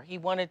sure he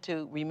wanted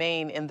to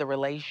remain in the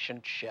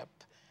relationship.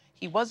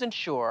 He wasn't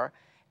sure,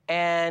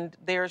 and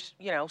there's,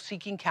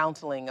 seeking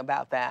counseling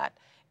about that.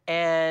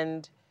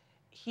 And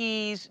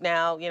he's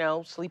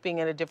now, sleeping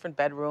in a different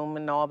bedroom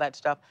and all that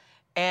stuff.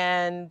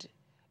 And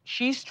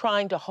she's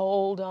trying to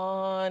hold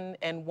on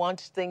and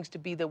wants things to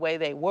be the way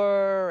they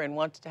were and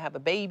wants to have a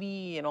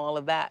baby and all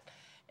of that.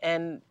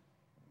 And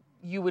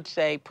you would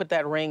say, put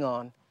that ring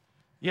on.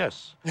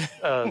 Yes.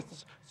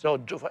 So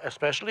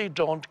especially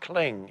don't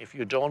cling. If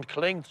you don't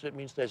cling, it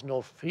means there's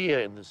no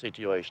fear in the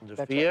situation.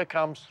 The fear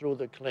comes through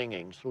the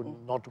clinging, through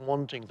not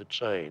wanting the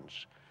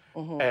change.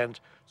 And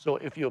so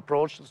if you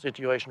approach the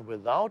situation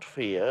without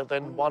fear,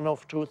 then one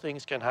of two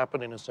things can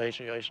happen in a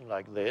situation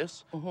like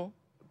this.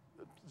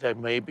 There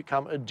may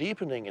become a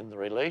deepening in the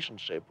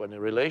relationship. When a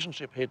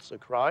relationship hits a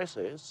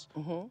crisis,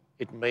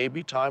 it may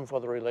be time for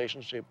the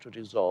relationship to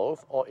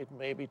dissolve, or it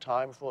may be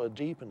time for a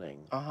deepening.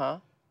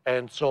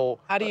 And so...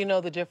 How do you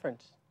know the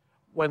difference?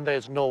 When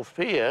there's no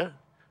fear,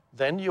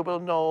 then you will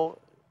know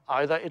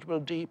either it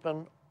will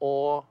deepen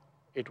or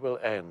it will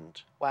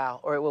end. Wow,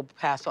 or it will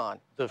pass on.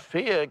 The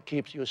fear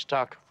keeps you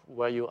stuck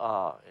where you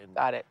are.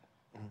 Got it.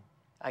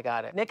 I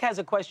got it. Nick has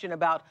a question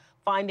about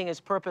finding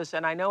his purpose,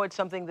 and I know it's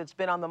something that's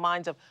been on the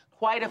minds of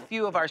quite a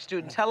few of our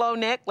students. Hello,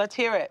 Nick. Let's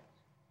hear it.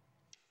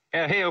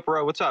 Yeah, hey,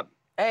 Oprah, what's up?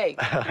 Hey.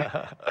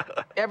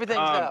 Everything's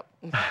up.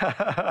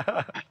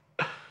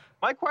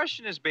 My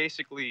question is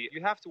basically,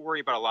 you have to worry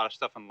about a lot of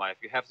stuff in life.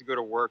 You have to go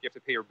to work, you have to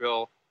pay your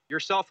bill. Your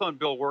cell phone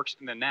bill works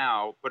in the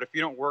now, but if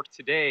you don't work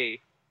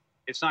today,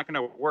 it's not going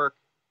to work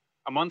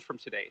a month from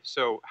today.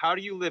 So how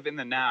do you live in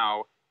the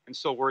now and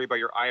still worry about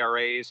your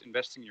IRAs,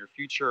 investing in your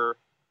future,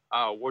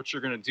 what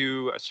you're going to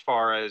do as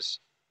far as,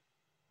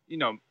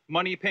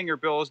 money, paying your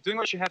bills, doing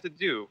what you have to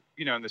do,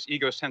 in this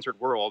ego-centered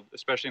world,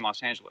 especially in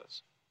Los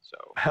Angeles. So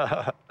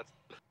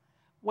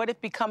What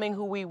if becoming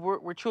who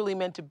we're truly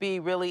meant to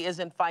be really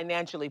isn't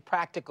financially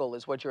practical,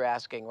 is what you're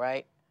asking,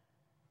 right?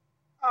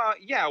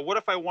 Yeah, what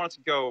if I wanted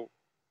to go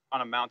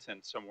on a mountain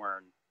somewhere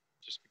and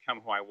just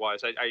become who I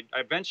was. I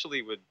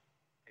eventually would,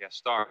 I guess,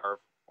 starve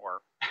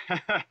or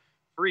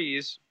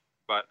freeze.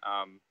 But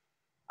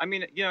I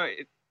mean, you know,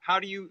 how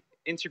do you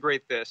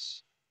integrate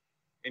this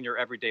in your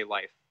everyday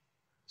life?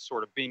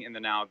 Sort of being in the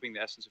now, being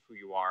the essence of who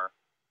you are,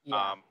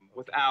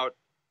 without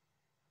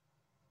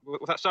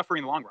suffering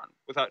in the long run.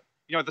 Without,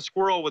 you know, the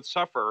squirrel would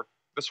suffer.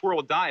 The squirrel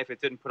would die if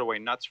it didn't put away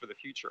nuts for the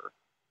future.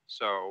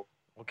 So.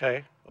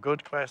 Okay,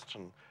 good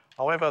question.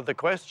 However, the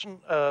question,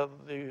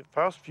 the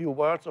first few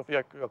words of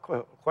your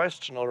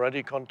question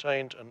already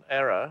contained an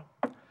error.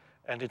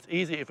 And it's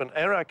easy, if an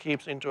error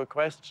keeps into a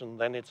question,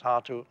 then it's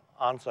hard to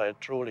answer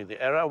it truly.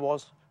 The error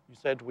was, you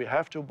said we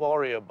have to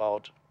worry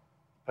about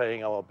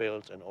paying our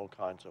bills and all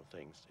kinds of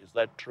things. Is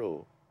that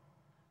true?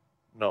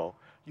 No.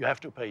 You have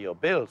to pay your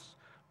bills,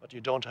 but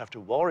you don't have to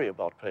worry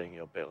about paying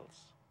your bills.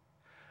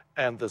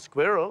 And the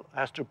squirrel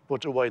has to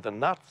put away the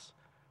nuts,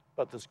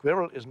 but the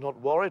squirrel is not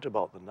worried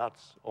about the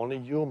nuts. Only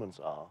humans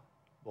are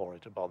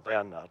worried about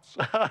their nuts.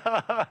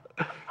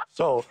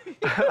 So,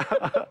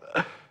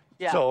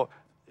 so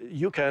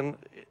you can,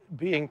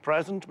 being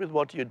present with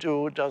what you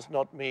do does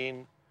not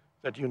mean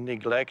that you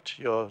neglect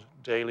your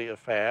daily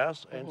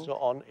affairs and so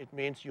on. It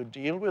means you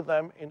deal with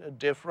them in a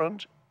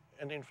different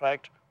and, in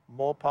fact,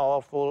 more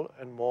powerful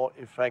and more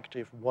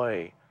effective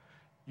way.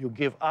 You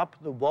give up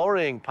the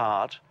worrying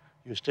part.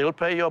 You still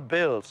pay your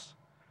bills,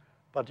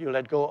 but you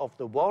let go of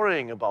the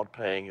worrying about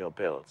paying your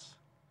bills.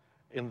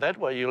 In that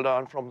way, you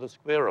learn from the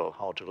squirrel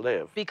how to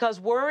live. Because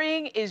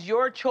worrying is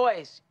your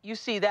choice. You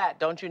see that,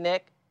 don't you,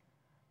 Nick?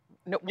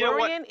 No,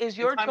 worrying is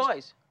your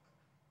choice.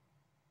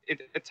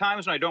 At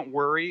times when I don't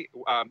worry,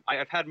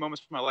 I've had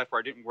moments in my life where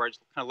I didn't worry. I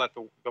just kind of let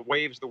the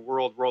waves of the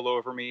world roll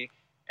over me.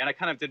 And I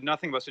kind of did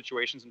nothing about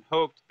situations and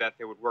hoped that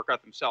they would work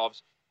out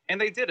themselves. And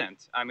they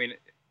didn't. I mean,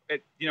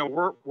 you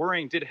know,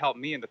 worrying did help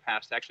me in the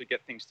past to actually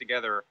get things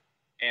together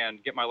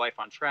and get my life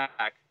on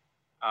track.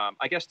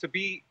 I guess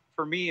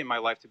for me in my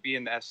life, to be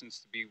in the essence,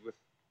 to be with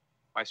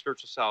my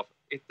spiritual self,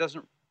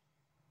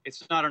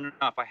 it's not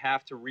enough. I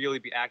have to really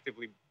be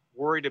actively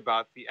worried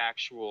about the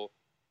actual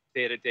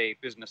day-to-day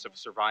business of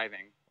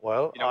surviving.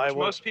 Well, you know, which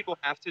most people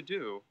have to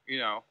do, you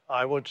know.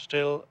 I would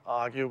still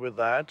argue with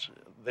that.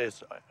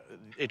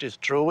 It is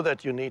true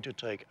that you need to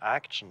take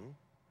action.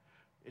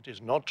 It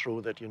is not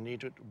true that you need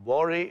to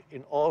worry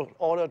in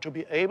order to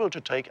be able to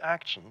take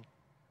action.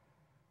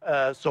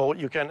 So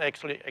you can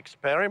actually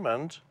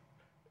experiment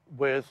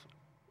with,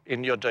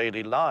 in your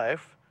daily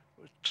life,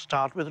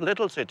 start with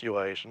little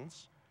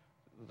situations.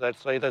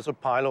 Let's say there's a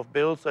pile of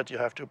bills that you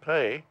have to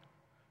pay.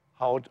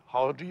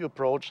 How do you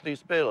approach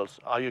these bills?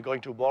 Are you going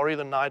to worry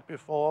the night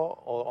before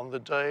or on the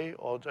day?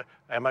 Or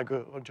am I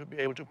going to be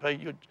able to pay?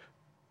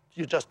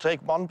 You just take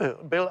one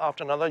bill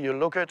after another, you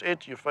look at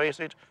it, you face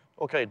it.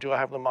 Okay, do I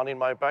have the money in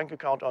my bank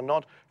account or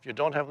not? If you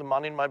don't have the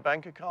money in my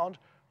bank account,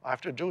 I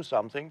have to do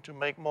something to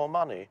make more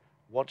money.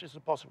 What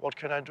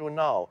can I do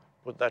now?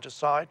 Put that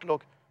aside.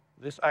 Look,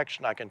 this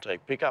action I can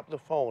take. Pick up the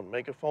phone,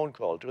 make a phone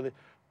call. Do the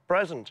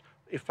present,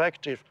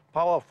 effective,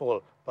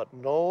 powerful, but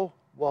no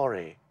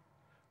worry.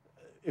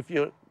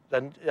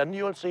 Then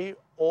you'll see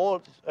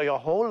your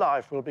whole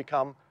life will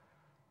become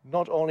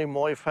not only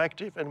more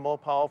effective and more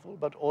powerful,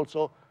 but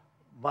also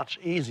much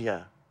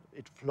easier.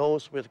 It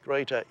flows with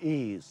greater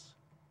ease.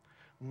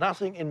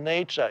 Nothing in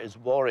nature is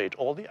worried.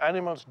 All the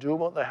animals do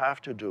what they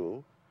have to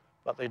do,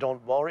 but they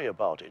don't worry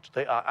about it.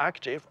 They are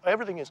active.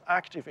 Everything is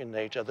active in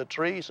nature. The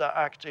trees are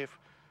active,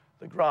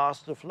 the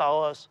grass, the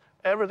flowers,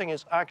 everything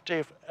is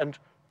active and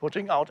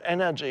putting out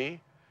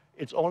energy.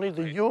 It's only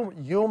the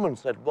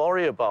humans that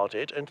worry about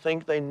it and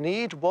think they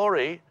need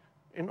worry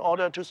in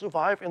order to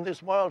survive in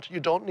this world. You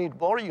don't need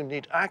worry, you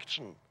need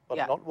action, but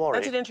not worry.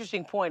 That's an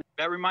interesting point.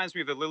 That reminds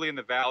me of the lily in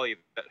the valley.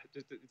 That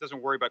it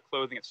doesn't worry about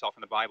clothing itself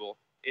in the Bible.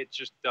 It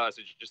just does.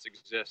 It just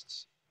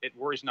exists. It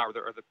worries not,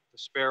 or the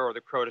sparrow or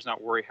the crow does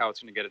not worry how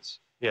it's going to get its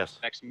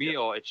next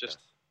meal. It just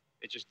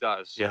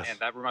does. Yes. And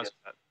that reminds me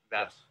of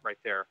that right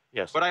there.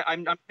 Yes. But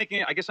I'm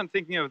thinking. I guess I'm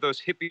thinking of those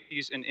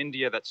hippies in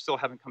India that still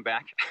haven't come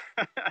back.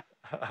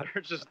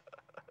 They're just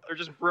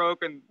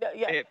broke and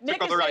they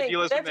took all their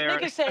idealism there.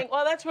 Nick is saying,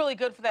 well, that's really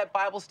good for that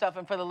Bible stuff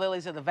and for the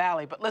lilies of the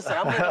valley. But listen,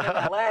 I'm living in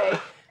L.A.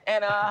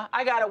 and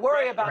I got to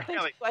worry about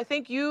things. I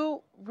think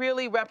you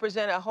really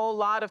represent a whole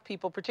lot of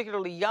people,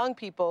 particularly young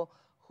people,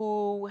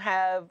 who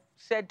have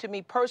said to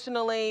me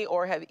personally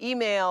or have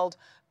emailed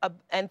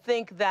and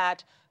think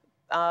that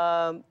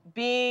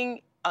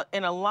being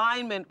in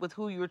alignment with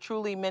who you're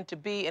truly meant to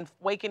be and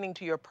awakening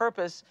to your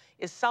purpose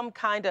is some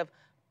kind of,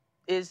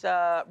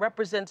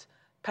 represents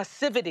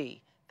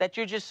passivity, that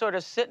you're just sort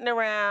of sitting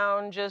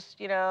around, just,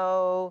 you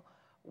know,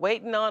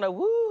 waiting on a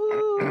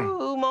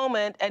woo-hoo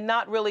moment and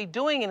not really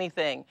doing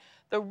anything.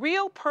 The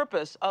real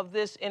purpose of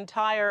this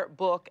entire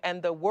book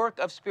and the work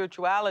of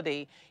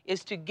spirituality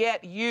is to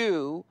get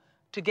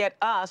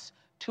us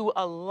to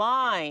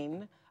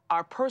align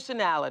our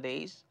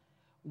personalities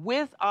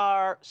with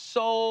our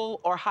soul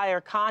or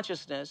higher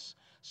consciousness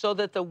so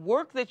that the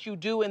work that you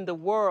do in the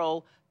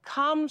world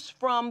comes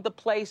from the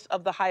place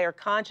of the higher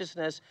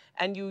consciousness,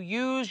 and you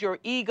use your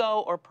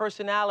ego or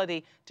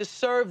personality to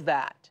serve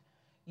that.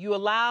 You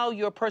allow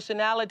your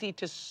personality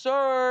to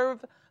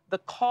serve the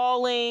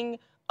calling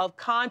of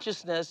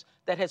consciousness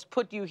that has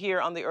put you here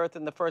on the earth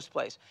in the first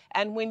place.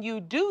 And when you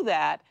do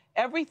that,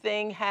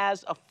 everything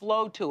has a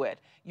flow to it.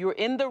 You're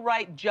in the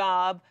right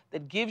job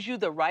that gives you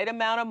the right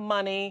amount of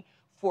money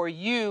for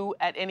you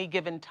at any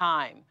given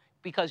time,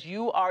 because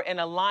you are in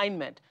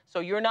alignment. So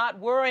you're not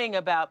worrying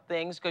about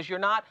things because you're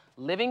not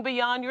living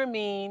beyond your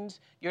means.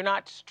 You're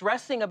not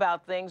stressing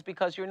about things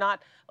because you're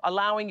not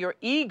allowing your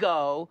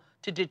ego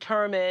to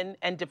determine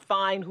and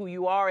define who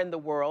you are in the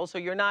world. So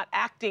you're not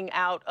acting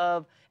out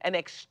of an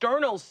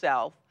external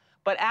self,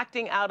 but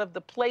acting out of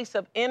the place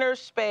of inner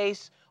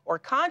space or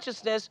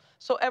consciousness,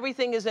 so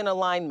everything is in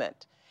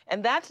alignment.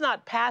 And that's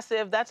not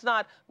passive, that's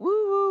not woo,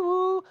 woo,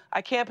 woo,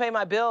 I can't pay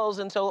my bills,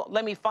 and so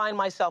let me find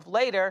myself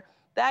later.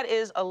 That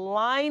is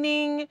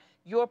aligning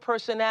your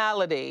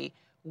personality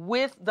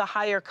with the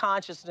higher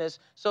consciousness,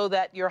 so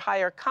that your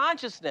higher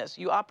consciousness,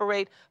 you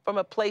operate from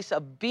a place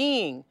of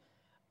being,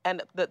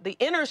 and the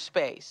inner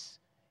space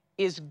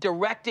is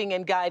directing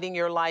and guiding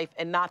your life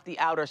and not the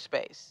outer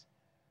space.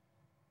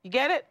 You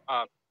get it?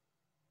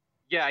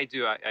 Yeah, I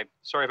do. I'm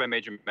sorry if I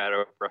made you mad,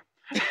 Oprah.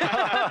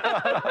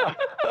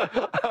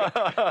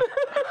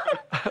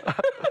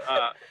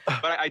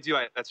 But I do.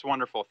 That's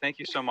wonderful. Thank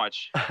you so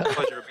much. It's a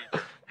pleasure to be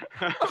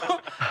here.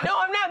 No,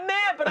 I'm not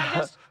mad, but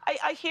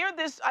I hear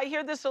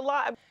this a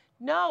lot.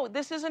 No,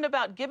 this isn't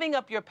about giving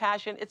up your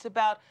passion. It's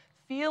about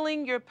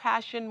feeling your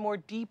passion more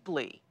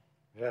deeply.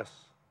 Yes,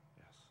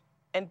 yes.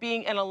 And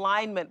being in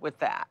alignment with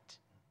that.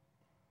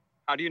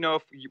 How do you know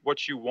if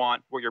what you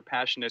want, what your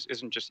passion is,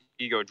 isn't just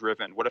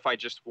ego-driven? What if I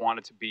just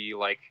wanted to be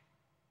like,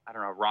 I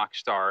don't know, a rock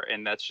star,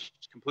 and that's just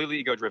completely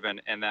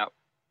ego-driven, and that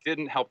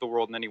didn't help the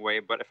world in any way,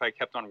 but if I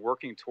kept on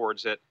working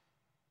towards it,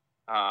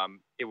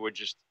 it would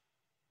just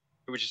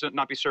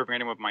not be serving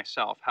anyone but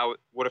myself.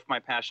 What if my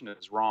passion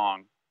is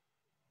wrong?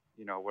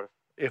 You know, what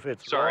if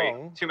it's sorry,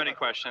 wrong? Too many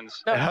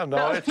questions.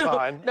 No, it's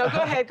fine. No,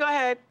 go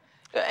ahead.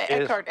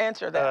 Eckhart,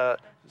 answer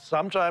that.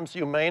 Sometimes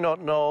you may not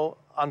know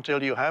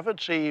until you have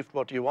achieved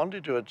what you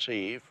wanted to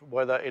achieve,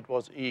 whether it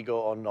was ego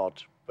or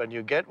not. When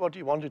you get what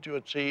you wanted to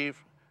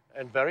achieve,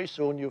 and very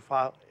soon you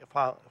find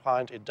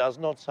it does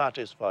not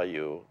satisfy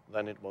you,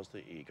 then it was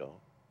the ego.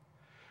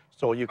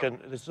 So you can,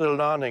 it's a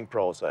learning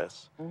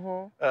process.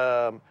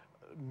 Mm-hmm.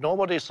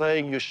 Nobody's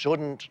saying you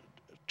shouldn't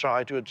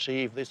try to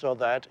achieve this or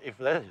that. If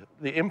the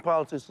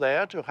impulse is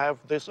there to have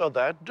this or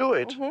that, do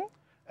it, mm-hmm.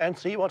 and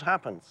see what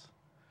happens.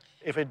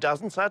 If it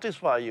doesn't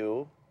satisfy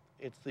you,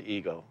 it's the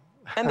ego.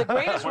 And the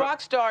greatest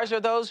rock stars are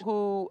those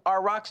who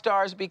are rock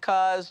stars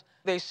because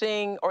they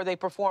sing or they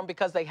perform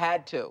because they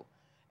had to.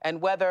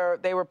 And whether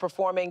they were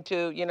performing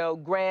to,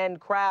 grand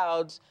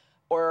crowds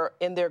or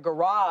in their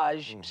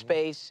garage mm-hmm.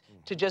 space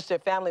mm-hmm. to just their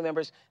family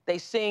members, they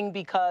sing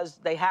because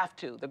they have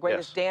to. The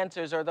greatest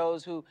dancers are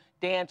those who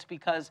dance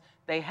because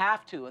they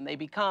have to, and they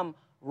become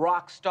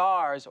rock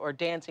stars or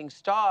dancing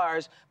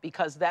stars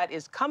because that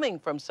is coming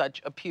from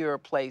such a pure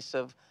place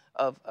of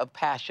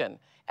passion.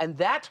 And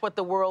that's what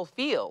the world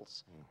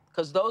feels,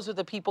 because those are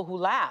the people who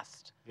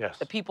last. Yes.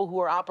 The people who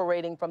are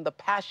operating from the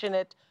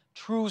passionate,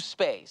 true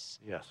space.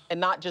 Yes. And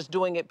not just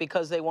doing it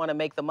because they want to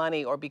make the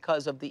money or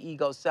because of the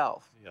ego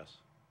self. Yes.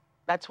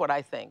 That's what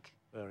I think.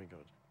 Very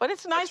good. But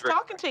it's nice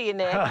talking to you,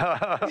 Nick.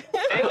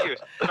 Thank you.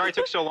 Sorry it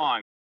took so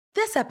long.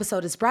 This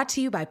episode is brought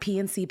to you by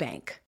PNC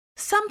Bank.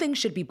 Some things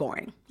should be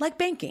boring, like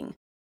banking.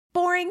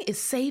 Boring is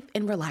safe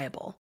and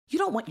reliable. You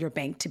don't want your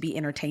bank to be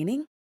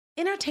entertaining.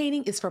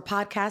 Entertaining is for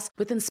podcasts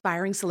with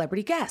inspiring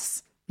celebrity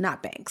guests,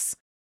 not banks.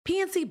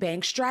 PNC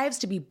Bank strives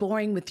to be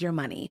boring with your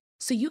money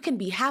so you can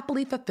be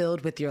happily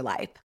fulfilled with your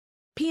life.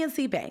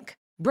 PNC Bank,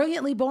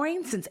 brilliantly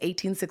boring since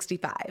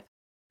 1865.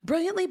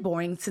 Brilliantly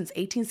boring since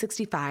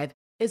 1865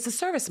 is the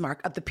service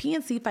mark of the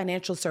PNC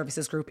Financial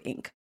Services Group,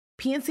 Inc.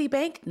 PNC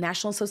Bank,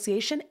 National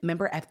Association,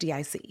 member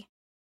FDIC.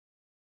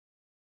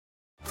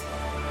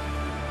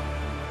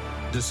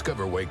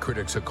 Discover why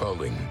critics are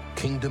calling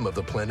Kingdom of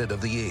the Planet of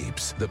the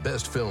Apes the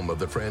best film of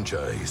the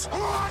franchise.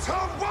 What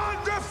a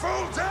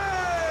wonderful day!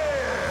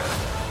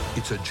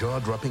 It's a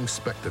jaw-dropping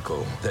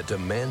spectacle that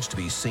demands to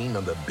be seen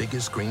on the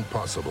biggest screen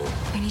possible.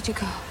 I need to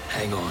go.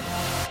 Hang on.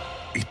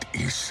 It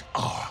is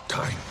our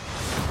time.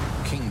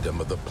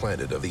 Kingdom of the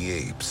Planet of the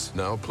Apes,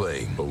 now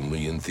playing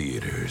only in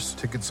theaters.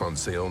 Tickets on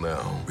sale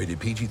now. Rated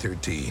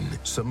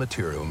PG-13. Some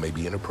material may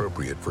be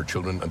inappropriate for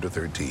children under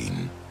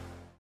 13.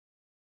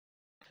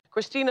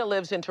 Christina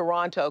lives in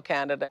Toronto,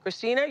 Canada.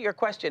 Christina, your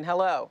question.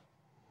 Hello.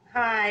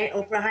 Hi,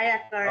 Oprah. Hi,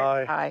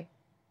 Eckhart. Hi.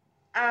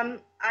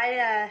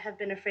 I have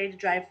been afraid to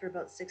drive for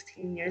about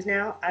 16 years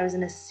now. I was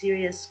in a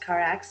serious car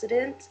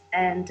accident,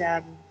 and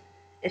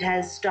it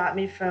has stopped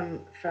me from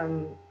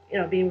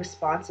being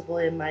responsible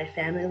in my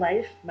family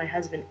life. My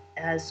husband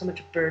has so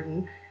much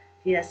burden.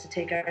 He has to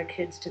take our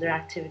kids to their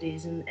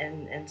activities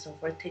and so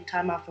forth, take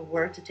time off of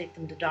work to take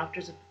them to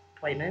doctor's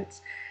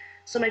appointments.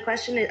 So my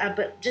question is,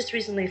 but just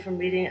recently from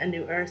reading A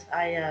New Earth,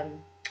 I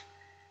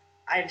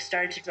I've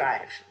started to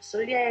drive. So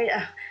yay.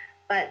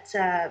 But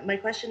my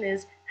question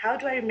is, how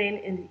do I remain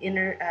in the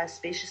inner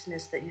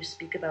spaciousness that you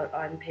speak about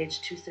on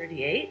page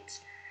 238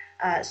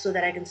 so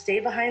that I can stay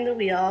behind the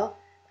wheel?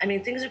 I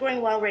mean, things are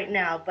going well right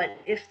now, but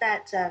if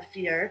that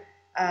fear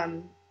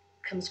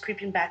comes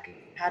creeping back,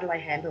 how do I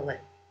handle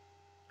it?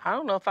 I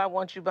don't know if I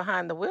want you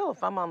behind the wheel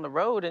if I'm on the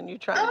road and you're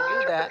trying to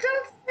do that.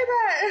 Don't say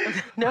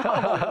that.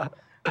 No.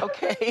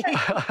 Okay.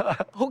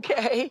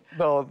 Okay.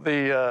 No,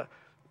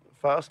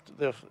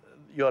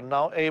 you're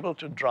now able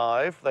to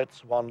drive.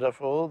 That's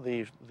wonderful.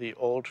 The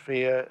old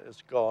fear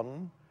is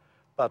gone.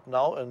 But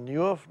now a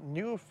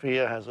new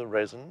fear has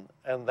arisen,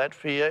 and that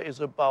fear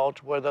is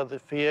about whether the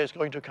fear is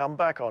going to come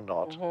back or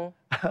not.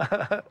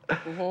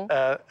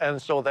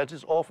 And so that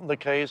is often the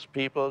case.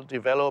 People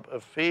develop a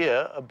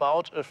fear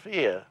about a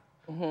fear.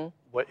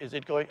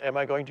 Am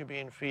I going to be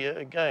in fear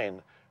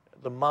again?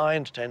 The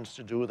mind tends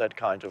to do that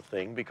kind of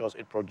thing because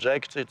it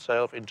projects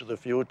itself into the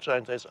future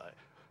and says,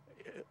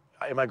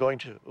 am I going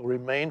to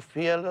remain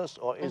fearless,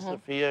 or is the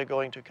fear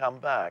going to come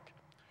back?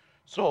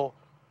 So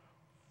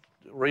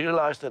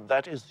realize that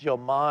that is your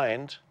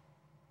mind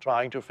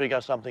trying to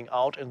figure something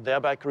out and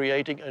thereby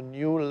creating a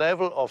new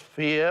level of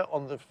fear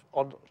on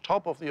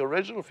top of the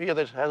original fear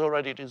that has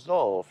already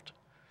dissolved.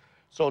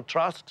 So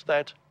trust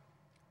that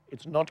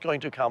it's not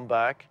going to come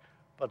back,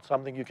 but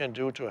something you can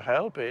do to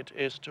help it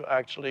is to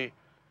actually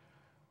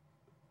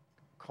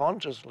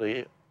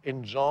consciously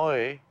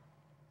enjoy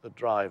the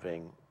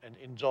driving and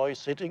enjoy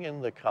sitting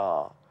in the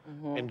car,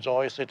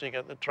 enjoy sitting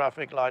at the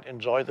traffic light,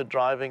 enjoy the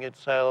driving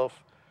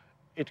itself.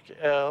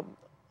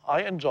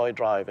 I enjoy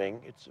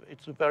driving.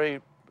 It's a very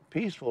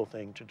peaceful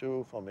thing to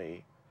do for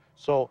me.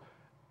 So,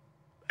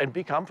 and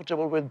be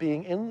comfortable with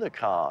being in the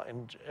car.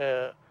 And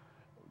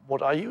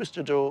what I used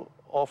to do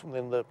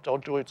often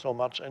don't do it so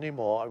much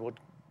anymore, I would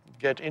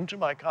get into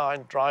my car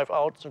and drive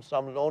out to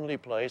some lonely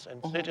place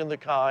and sit in the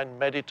car and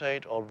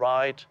meditate or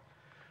write.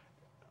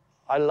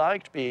 I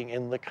liked being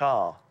in the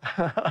car.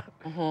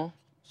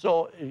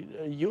 So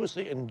use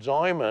the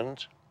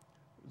enjoyment.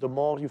 The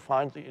more you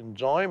find the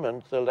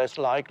enjoyment, the less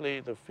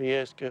likely the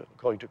fear is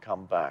going to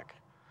come back.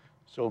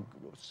 So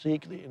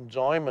seek the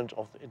enjoyment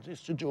it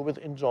is to do with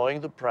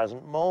enjoying the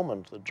present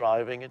moment, the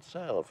driving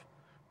itself,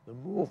 the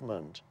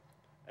movement,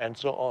 and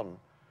so on.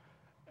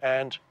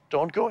 And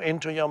don't go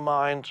into your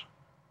mind,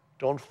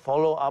 don't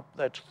follow up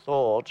that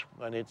thought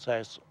when it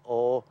says,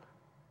 oh,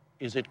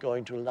 is it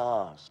going to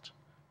last?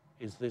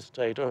 Is this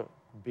state of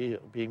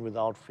being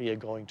without fear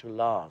going to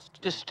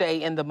last? Just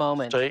stay in the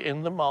moment. Stay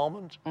in the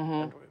moment.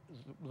 And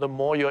the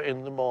more you're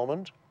in the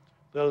moment,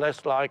 the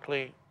less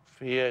likely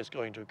fear is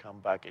going to come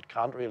back. It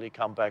can't really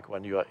come back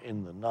when you're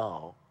in the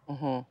now.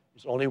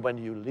 It's only when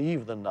you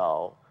leave the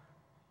now,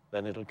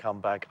 then it'll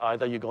come back.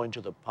 Either you go into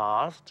the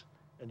past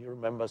and you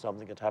remember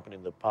something that happened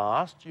in the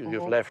past,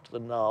 you've left the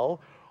now,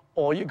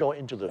 or you go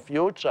into the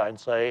future and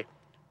say,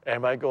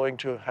 am I going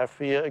to have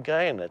fear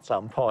again at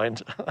some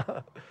point?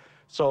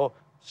 So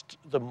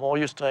the more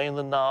you stay in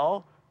the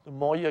now, the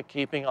more you're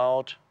keeping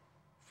out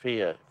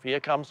fear. Fear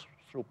comes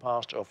through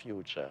past or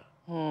future.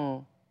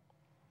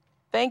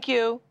 Thank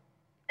you.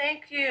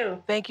 Thank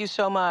you. Thank you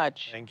so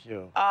much. Thank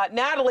you.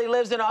 Natalie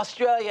lives in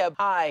Australia.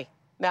 Hi,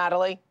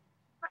 Natalie.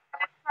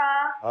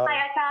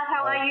 Hi, Eckhart.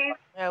 How are you?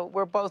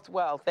 We're both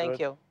well. Thank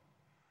you.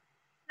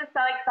 This is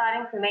so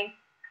exciting for me.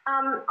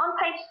 On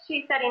page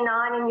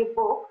 239 in your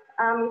book,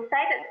 you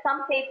say that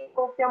some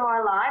people feel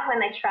more alive when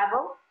they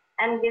travel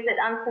and visit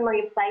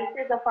unfamiliar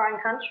places or foreign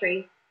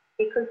countries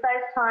because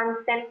those times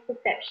sense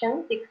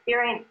perceptions,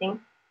 experiencing,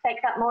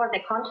 takes up more of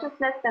their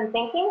consciousness than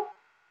thinking.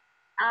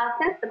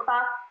 Since the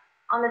class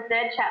on the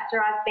third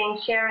chapter, I've been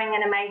sharing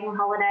an amazing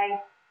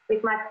holiday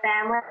with my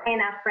family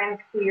and our friends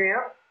to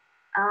Europe.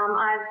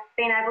 I've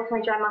been able to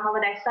enjoy my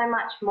holiday so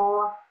much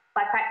more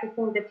by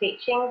practicing the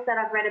teachings that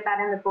I've read about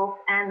in the book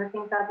and the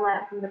things I've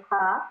learned from the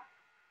class.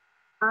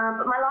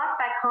 But my life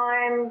back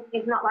home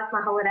is not like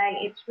my holiday.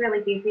 It's really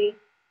busy.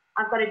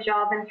 I've got a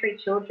job and 3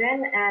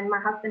 children, and my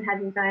husband has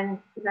his own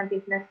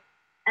business.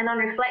 And on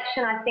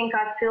reflection, I think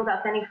I've filled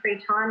up any free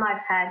time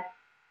I've had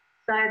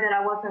so that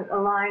I wasn't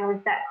alone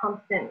with that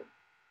constant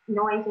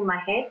noise in my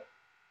head.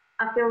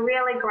 I feel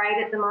really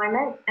great at the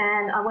moment,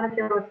 and I want to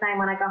feel the same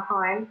when I go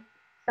home.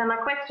 So my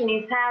question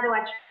is, how do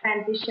I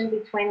transition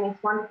between this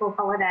wonderful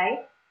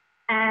holiday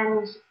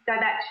and go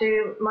back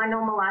to my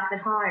normal life at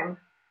home?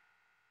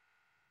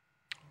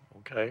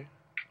 Okay.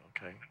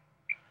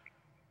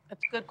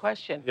 That's a good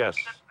question.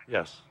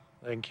 Yes,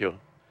 thank you.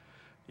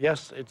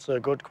 Yes, it's a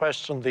good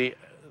question. The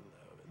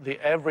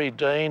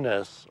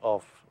everydayness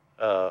of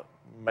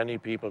many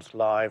people's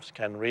lives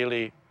can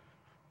really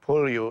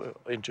pull you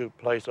into a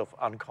place of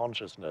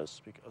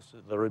unconsciousness because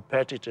the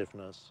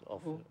repetitiveness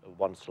of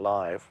one's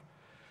life.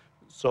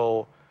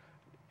 So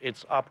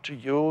it's up to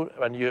you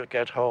when you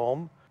get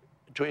home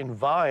to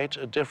invite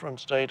a different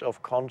state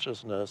of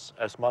consciousness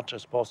as much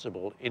as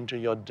possible into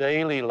your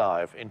daily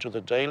life, into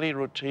the daily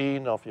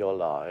routine of your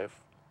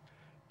life.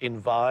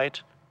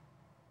 Invite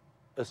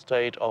a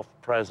state of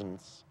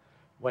presence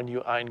when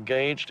you are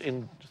engaged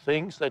in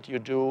things that you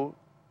do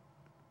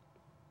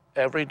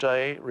every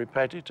day,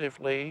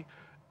 repetitively,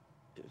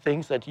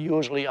 things that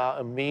usually are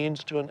a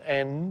means to an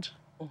end,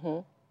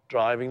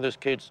 driving the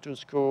kids to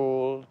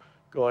school,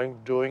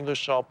 doing the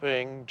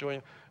shopping,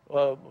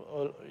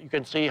 you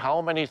can see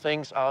how many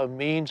things are a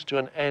means to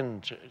an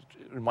end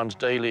in one's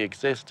daily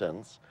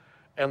existence.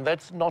 And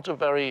that's not a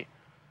very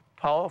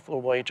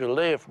powerful way to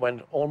live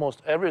when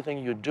almost everything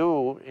you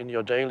do in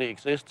your daily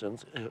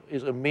existence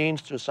is a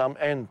means to some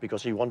end,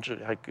 because you want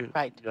to,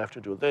 you have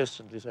to do this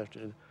and this, have to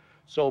do.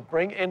 So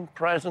bring in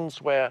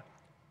presence where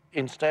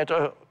instead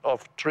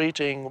of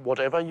treating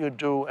whatever you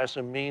do as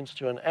a means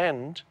to an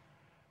end,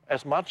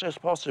 as much as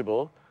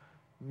possible,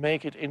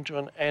 make it into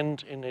an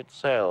end in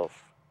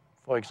itself.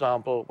 For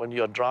example, when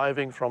you're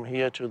driving from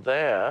here to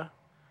there,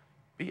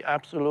 be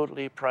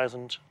absolutely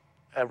present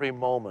every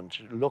moment.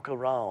 Look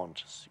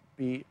around,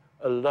 be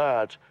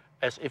alert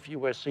as if you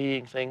were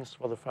seeing things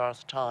for the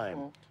first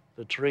time.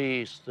 The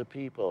trees, the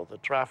people, the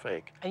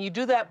traffic. And you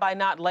do that by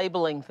not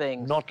labeling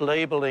things. Not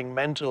labeling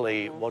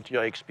mentally what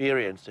you're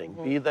experiencing.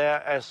 Be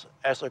there as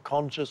a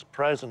conscious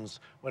presence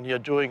when you're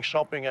doing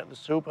shopping at the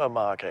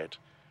supermarket.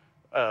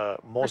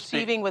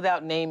 Perceiving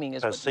without naming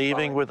is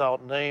perceiving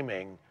without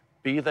naming.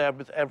 Be there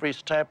with every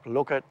step.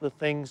 Look at the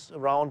things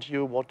around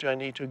you. What do I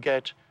need to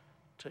get?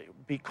 To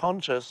be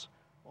conscious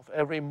of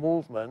every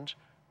movement,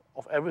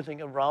 of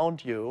everything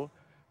around you,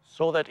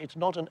 so that it's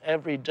not an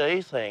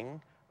everyday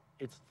thing.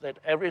 It's that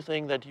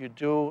everything that you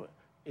do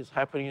is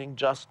happening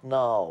just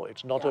now.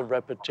 It's not a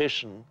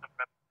repetition.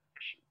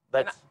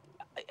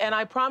 And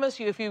I promise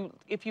you,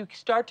 if you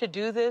start to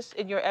do this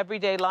in your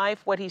everyday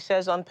life, what he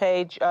says on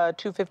page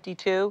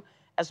 252,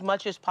 as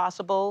much as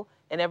possible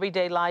in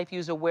everyday life,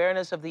 use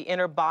awareness of the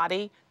inner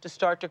body to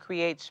start to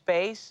create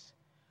space.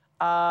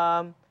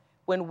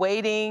 When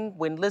waiting,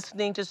 when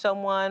listening to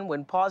someone,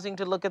 when pausing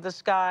to look at the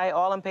sky,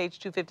 all on page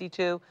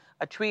 252,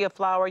 a tree, a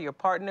flower, your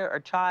partner, or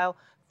child,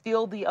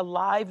 feel the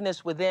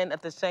aliveness within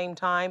at the same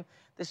time.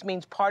 This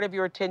means part of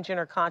your attention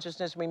or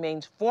consciousness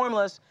remains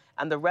formless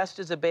and the rest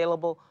is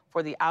available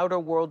for the outer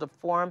world of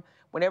form.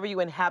 Whenever you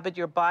inhabit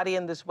your body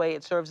in this way,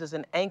 it serves as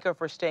an anchor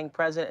for staying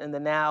present in the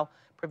now,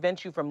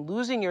 prevents you from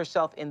losing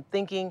yourself in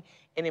thinking,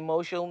 in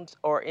emotions,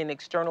 or in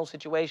external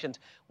situations.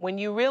 When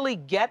you really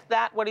get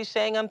that, what he's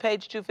saying on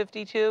page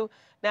 252,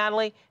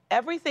 Natalie,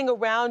 everything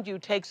around you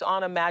takes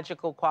on a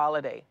magical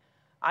quality.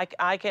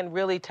 I can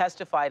really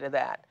testify to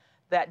that.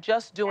 That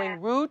just doing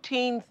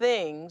routine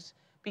things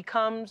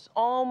becomes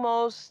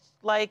almost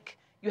like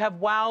you have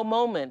wow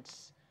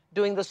moments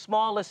doing the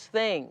smallest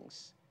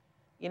things.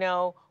 You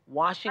know,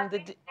 washing I've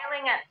been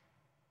feeling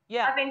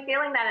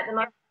that at the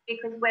moment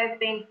because we've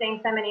been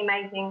seeing so many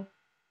amazing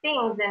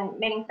things and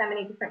meeting so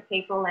many different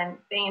people and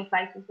being in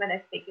places where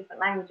they speak different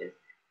languages.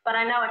 But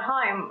I know at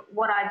home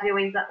what I do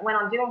is when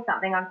I'm doing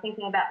something, I'm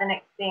thinking about the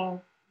next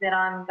thing that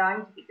I'm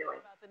going to be doing.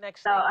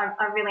 So I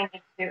really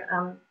need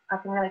to, I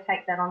can really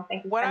take that on.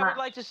 Thank you so much. What I would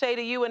like to say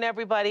to you and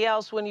everybody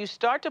else, when you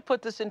start to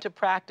put this into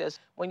practice,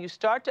 when you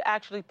start to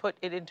actually put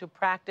it into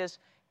practice,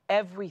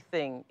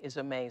 everything is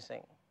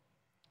amazing.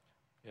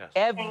 Yes.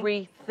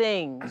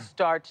 Everything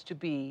starts to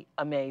be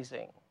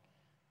amazing.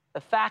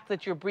 The fact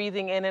that you're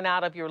breathing in and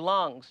out of your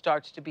lungs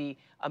starts to be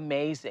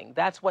amazing.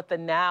 That's what the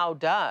now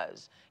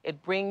does.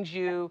 It brings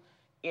you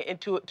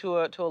into to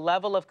a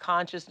level of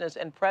consciousness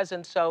and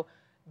presence. So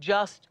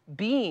just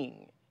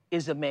being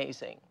is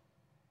amazing.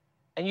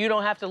 And you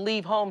don't have to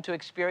leave home to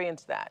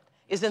experience that.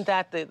 Isn't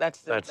that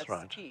that's right.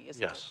 The key,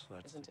 isn't it?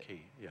 That's the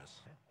key, yes.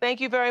 Thank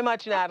you very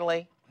much,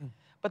 Natalie.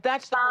 But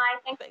that's the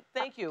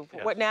thank you.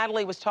 Yes. What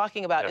Natalie was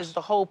talking about is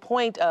the whole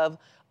point of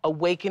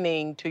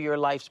awakening to your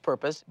life's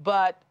purpose.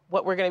 But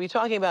what we're going to be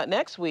talking about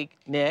next week,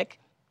 Nick,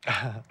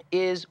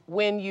 is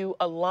when you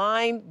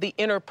align the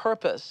inner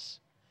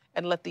purpose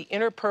and let the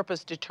inner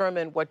purpose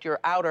determine what your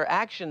outer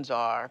actions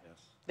are,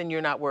 then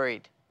you're not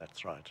worried.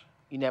 That's right.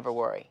 You never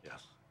worry.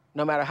 Yes.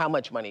 No matter how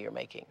much money you're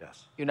making.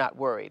 Yes. You're not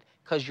worried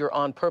because you're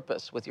on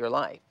purpose with your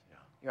life. Yeah.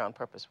 You're on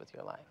purpose with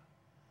your life.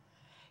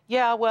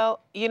 Yeah,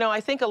 well, you know,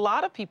 I think a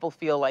lot of people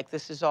feel like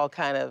this is all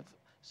kind of,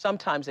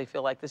 sometimes they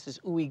feel like this is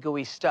ooey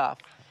gooey stuff.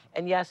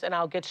 And yes, and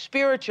I'll get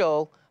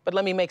spiritual, but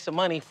let me make some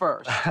money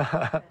first.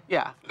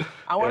 Yeah.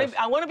 I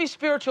want to be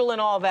spiritual and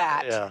all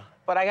that. Yeah.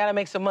 But I got to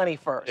make some money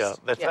first. Yeah,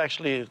 that's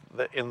actually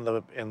in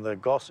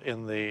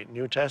the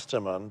New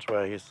Testament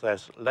where he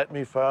says, "Let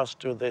me first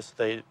do this."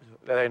 They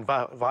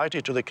invite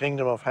you to the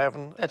kingdom of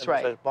heaven. That's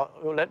right. Say,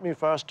 let me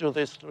first do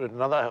this. There's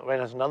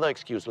another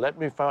excuse. Let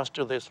me first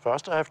do this.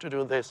 First, I have to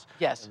do this.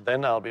 Yes. And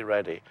then I'll be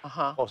ready.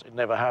 Of course, it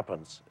never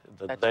happens.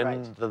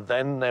 The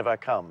then never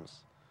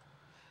comes.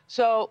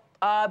 So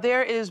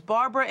there is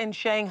Barbara in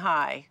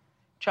Shanghai,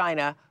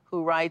 China,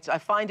 who writes, I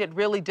find it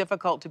really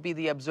difficult to be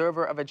the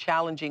observer of a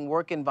challenging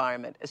work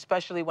environment,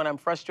 especially when I'm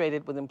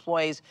frustrated with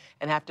employees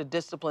and have to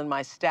discipline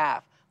my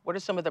staff. What are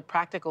some of the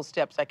practical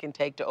steps I can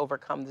take to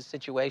overcome the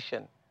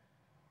situation?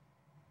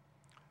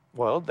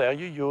 Well, there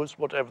you use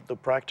whatever the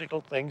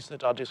practical things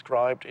that are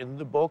described in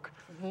the book,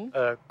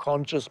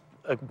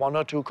 one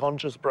or two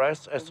conscious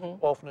breaths as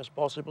often as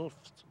possible.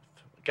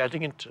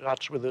 getting in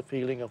touch with the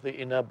feeling of the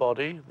inner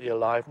body, the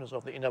aliveness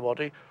of the inner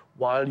body,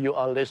 while you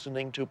are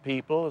listening to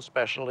people,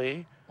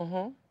 especially,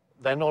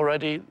 then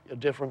already a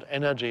different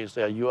energy is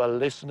there. You are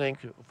listening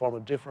from a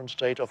different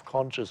state of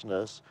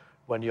consciousness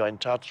when you're in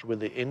touch with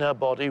the inner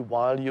body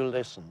while you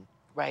listen.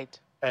 Right.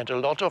 And a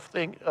lot of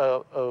things,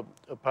 a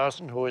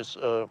person who is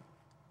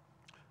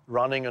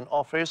running an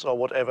office or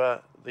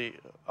whatever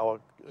our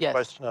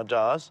questioner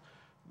does,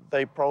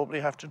 they probably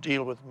have to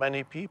deal with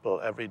many people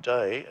every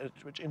day,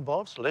 which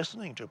involves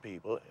listening to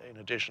people in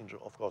addition to,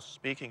 of course,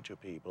 speaking to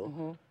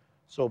people.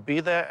 So be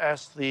there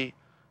as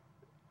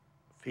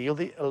feel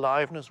the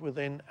aliveness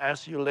within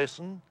as you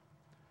listen.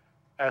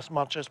 As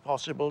much as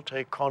possible,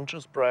 take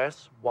conscious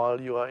breaths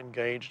while you are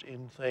engaged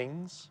in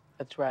things.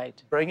 That's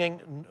right.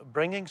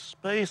 Bringing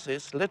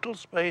spaces, little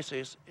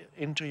spaces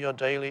into your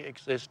daily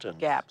existence.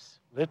 Gaps.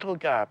 Little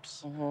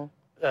gaps.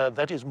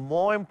 That is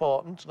more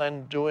important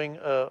than doing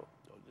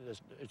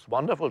it's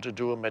wonderful to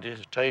do a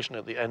meditation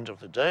at the end of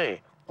the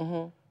day,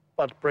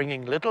 but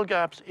bringing little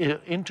gaps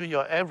into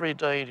your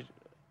everyday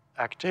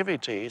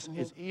activities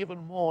is even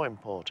more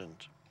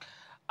important.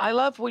 I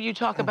love what you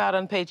talk about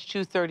on page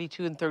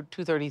 232 and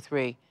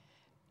 233.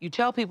 You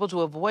tell people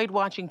to avoid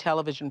watching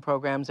television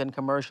programs and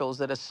commercials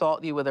that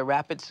assault you with a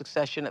rapid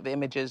succession of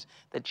images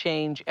that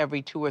change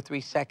every 2 or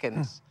 3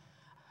 seconds.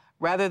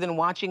 Rather than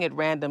watching at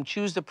random,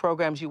 choose the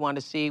programs you want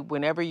to see.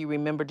 Whenever you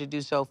remember to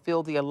do so,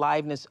 feel the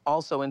aliveness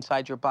also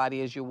inside your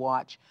body as you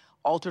watch.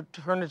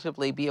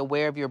 Alternatively, be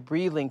aware of your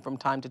breathing from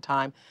time to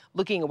time,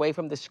 looking away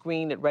from the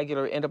screen at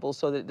regular intervals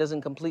so that it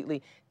doesn't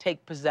completely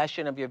take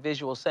possession of your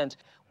visual sense.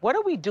 What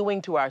are we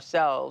doing to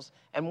ourselves,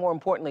 and more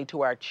importantly,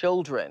 to our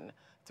children,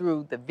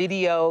 through the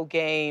video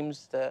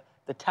games, the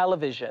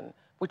television,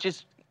 which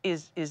is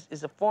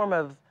a form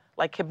of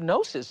like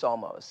hypnosis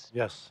almost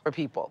for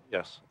people?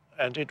 Yes.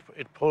 And it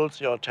pulls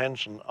your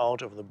attention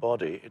out of the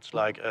body. It's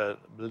like a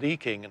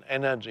leaking, an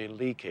energy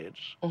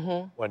leakage,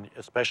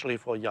 especially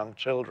for young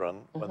children,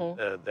 when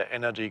the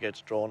energy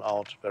gets drawn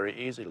out very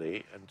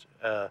easily.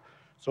 And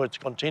so it's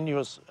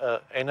continuous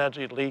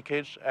energy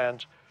leakage,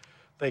 and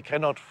they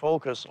cannot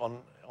focus on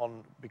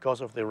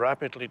because of the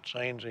rapidly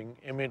changing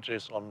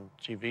images on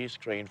TV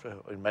screen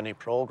in many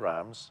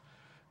programs,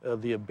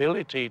 the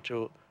ability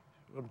to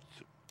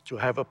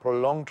have a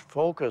prolonged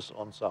focus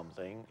on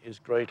something is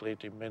greatly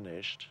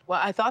diminished. Well,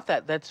 I thought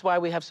that's why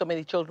we have so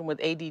many children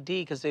with ADD,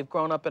 because they've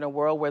grown up in a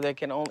world where they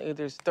can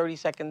there's 30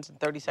 seconds and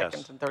 30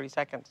 seconds and 30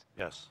 seconds.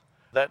 Yes.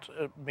 That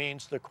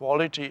means the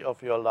quality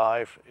of your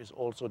life is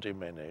also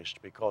diminished,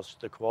 because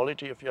the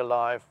quality of your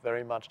life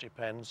very much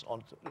depends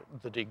on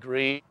the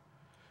degree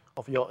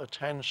of your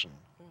attention.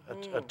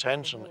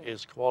 Attention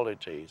is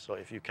quality. So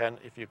if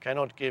you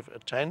cannot give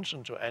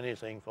attention to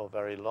anything for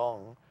very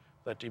long,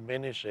 that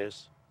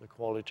diminishes the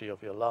quality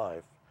of your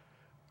life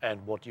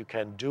and what you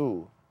can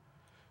do.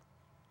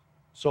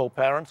 So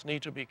parents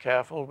need to be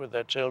careful with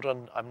their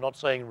children. I'm not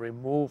saying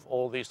remove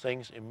all these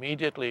things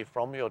immediately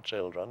from your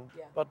children,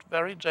 but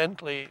very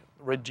gently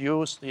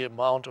reduce the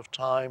amount of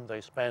time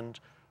they spend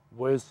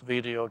with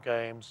video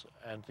games,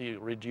 and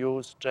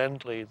reduce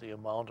gently the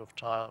amount of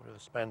time they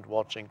spend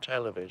watching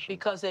television.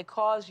 Because they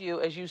cause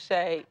you, as you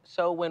say,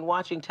 so when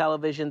watching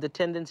television, the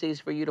tendency is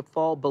for you to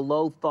fall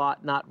below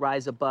thought, not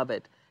rise above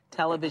it.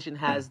 Television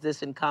has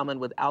this in common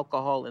with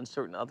alcohol and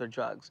certain other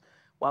drugs.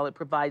 While it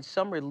provides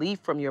some relief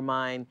from your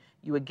mind,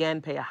 you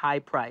again pay a high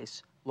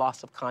price,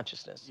 loss of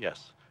consciousness.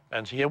 Yes,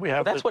 and here we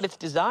have... But that's what it's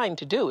designed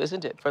to do,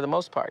 isn't it, for the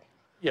most part?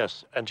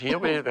 Yes, and here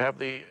we have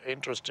the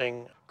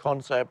interesting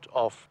concept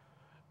of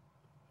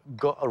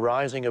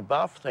rising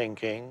above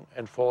thinking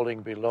and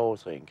falling below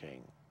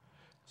thinking.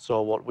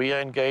 So what we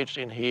are engaged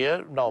in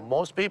here, now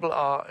most people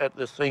are at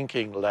the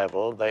thinking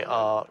level. They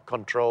are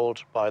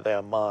controlled by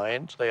their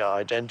mind. They are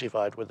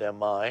identified with their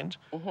mind.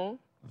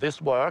 This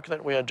work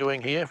that we are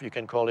doing here, if you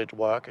can call it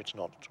work, it's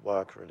not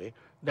work really,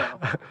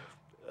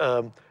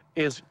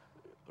 is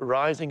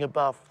rising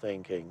above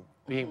thinking.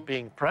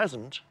 Being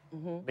present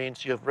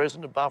means you have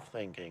risen above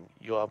thinking.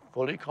 You are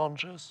fully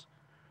conscious,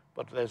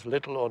 but there's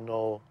little or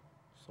no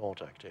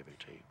thought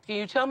activity. Can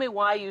you tell me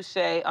why you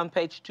say on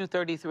page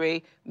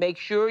 233, make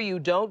sure you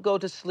don't go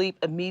to sleep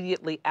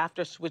immediately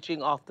after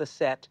switching off the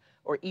set,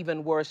 or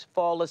even worse,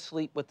 fall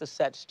asleep with the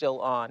set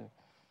still on?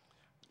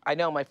 I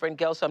know my friend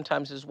Gail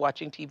sometimes is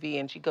watching TV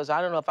and she goes,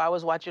 I don't know if I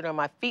was watching or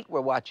my feet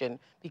were watching,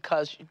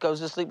 because she goes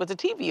to sleep with the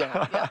TV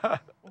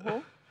on.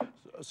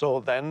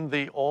 So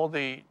then all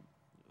the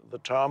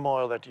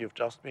turmoil that you've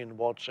just been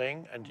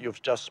watching, and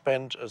you've just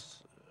spent a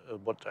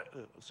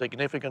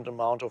significant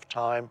amount of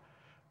time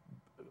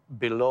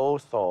below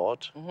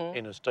thought,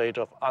 in a state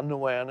of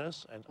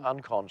unawareness and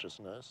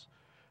unconsciousness.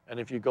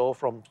 And if you go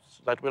from,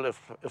 that will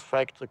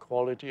affect the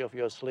quality of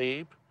your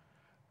sleep.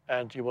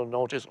 And you will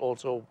notice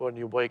also when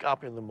you wake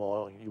up in the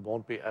morning, you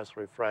won't be as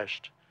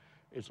refreshed.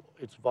 It's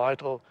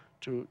vital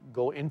to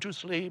go into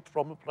sleep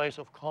from a place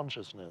of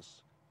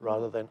consciousness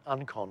rather than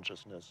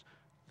unconsciousness.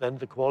 Then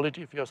the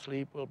quality of your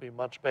sleep will be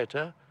much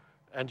better,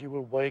 and you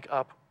will wake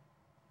up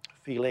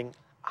feeling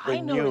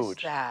renewed. I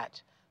noticed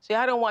that. See,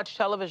 I don't watch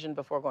television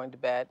before going to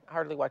bed. I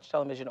hardly watch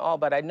television at all,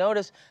 but I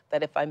notice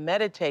that if I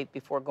meditate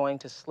before going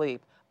to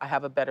sleep, I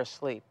have a better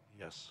sleep.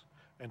 Yes.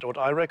 And what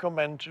I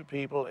recommend to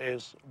people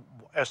is,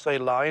 as they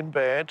lie in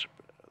bed,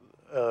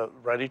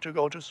 ready to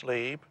go to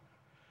sleep,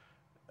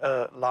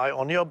 lie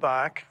on your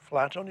back,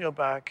 flat on your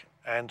back,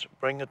 and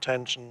bring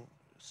attention,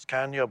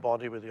 scan your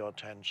body with your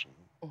attention,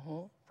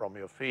 from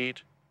your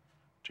feet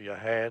to your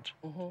head,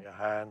 your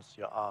hands,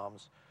 your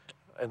arms,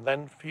 and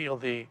then feel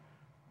the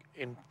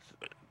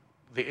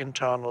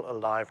internal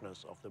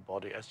aliveness of the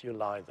body as you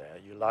lie there.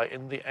 You lie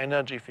in the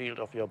energy field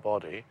of your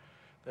body.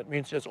 That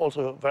means there's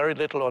also very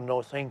little or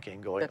no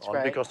thinking going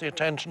on, because the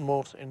attention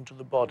moves into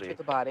the body. Into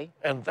the body.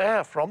 And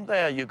from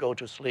there you go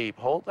to sleep.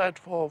 Hold that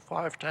for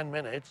 5-10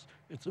 minutes.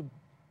 It's a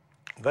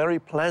very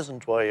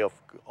pleasant way of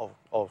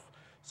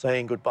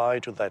saying goodbye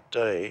to that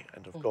day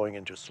and of going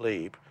into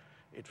sleep.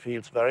 It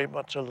feels very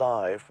much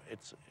alive.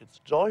 It's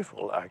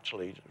joyful,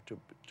 actually, to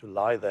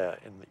lie there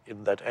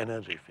in that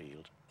energy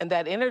field. And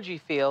that energy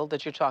field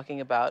that you're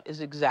talking about is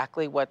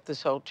exactly what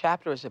this whole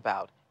chapter is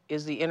about,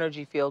 is the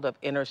energy field of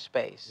inner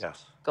space.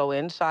 Yes. Go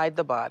inside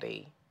the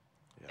body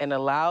and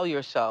allow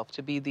yourself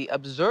to be the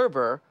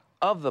observer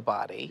of the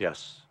body.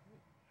 Yes.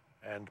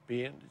 And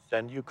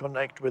then you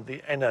connect with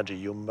the energy.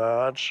 You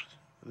merge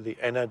the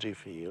energy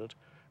field.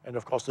 And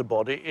of course, the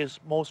body is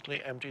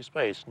mostly empty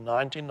space,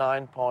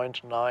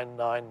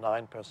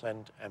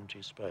 99.999%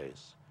 empty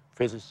space.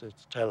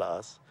 Physicists tell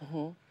us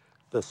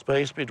the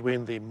space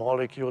between the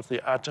molecules,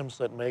 the atoms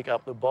that make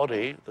up the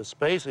body, the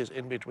spaces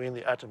in between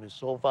the atoms is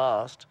so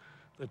vast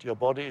that your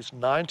body is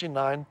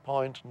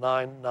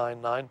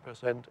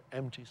 99.999%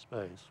 empty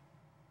space.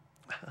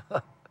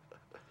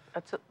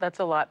 That's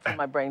a lot for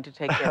my brain to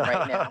take in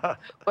right now.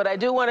 But I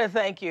do want to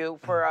thank you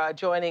for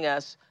joining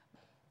us.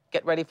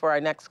 Get ready for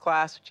our next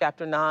class,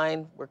 Chapter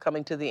 9. We're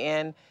coming to the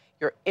end.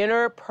 Your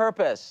inner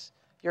purpose.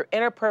 Your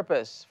inner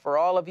purpose. For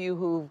all of you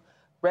who've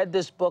read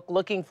this book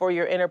looking for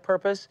your inner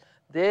purpose,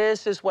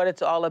 this is what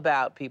it's all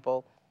about,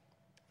 people.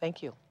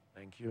 Thank you.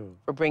 Thank you.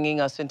 For bringing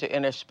us into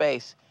inner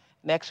space.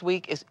 Next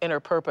week is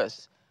inner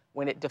purpose,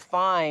 when it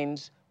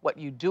defines what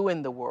you do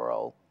in the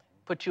world,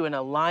 puts you in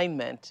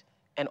alignment,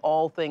 and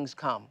all things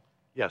come.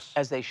 Yes.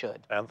 As they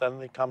should. And then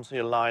there comes the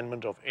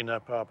alignment of inner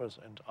purpose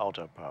and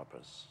outer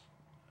purpose.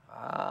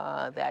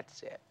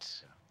 That's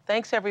it.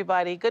 Thanks,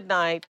 everybody. Good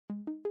night.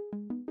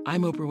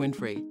 I'm Oprah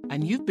Winfrey,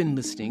 and you've been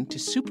listening to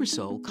Super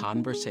Soul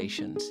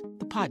Conversations,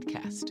 the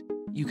podcast.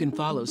 You can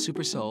follow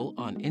Super Soul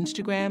on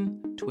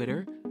Instagram,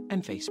 Twitter,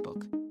 and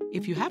Facebook.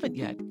 If you haven't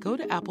yet, go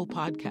to Apple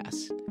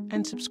Podcasts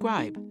and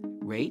subscribe,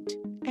 rate,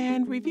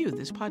 and review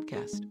this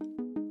podcast.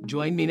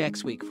 Join me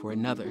next week for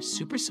another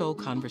Super Soul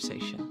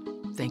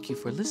Conversation. Thank you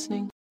for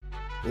listening.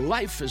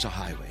 Life is a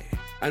highway,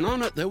 and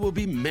on it there will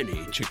be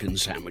many chicken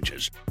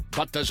sandwiches.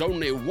 But there's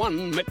only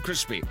one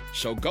McCrispy.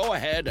 So go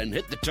ahead and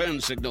hit the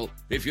turn signal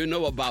if you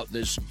know about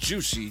this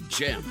juicy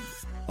gem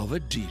of a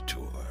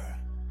detour.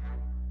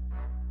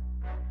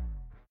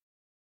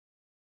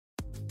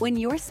 When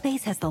your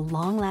space has the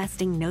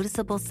long-lasting,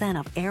 noticeable scent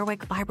of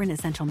Airwick Vibrant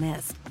Essential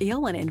Mist,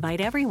 you'll want to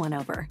invite everyone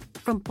over.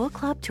 From book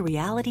club to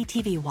reality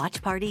TV watch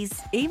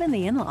parties, even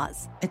the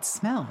in-laws. It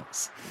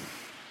smells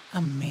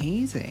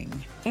amazing.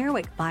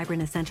 Airwick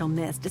Vibrant Essential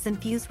Mist is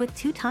infused with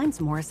 2 times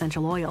more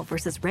essential oil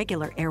versus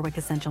regular Airwick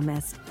Essential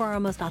Mist for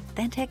our most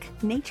authentic,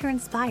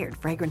 nature-inspired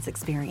fragrance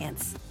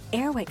experience.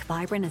 Airwick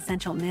Vibrant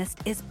Essential Mist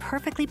is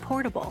perfectly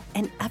portable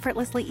and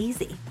effortlessly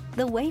easy,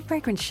 the way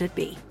fragrance should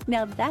be.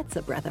 Now that's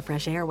a breath of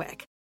fresh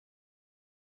Airwick.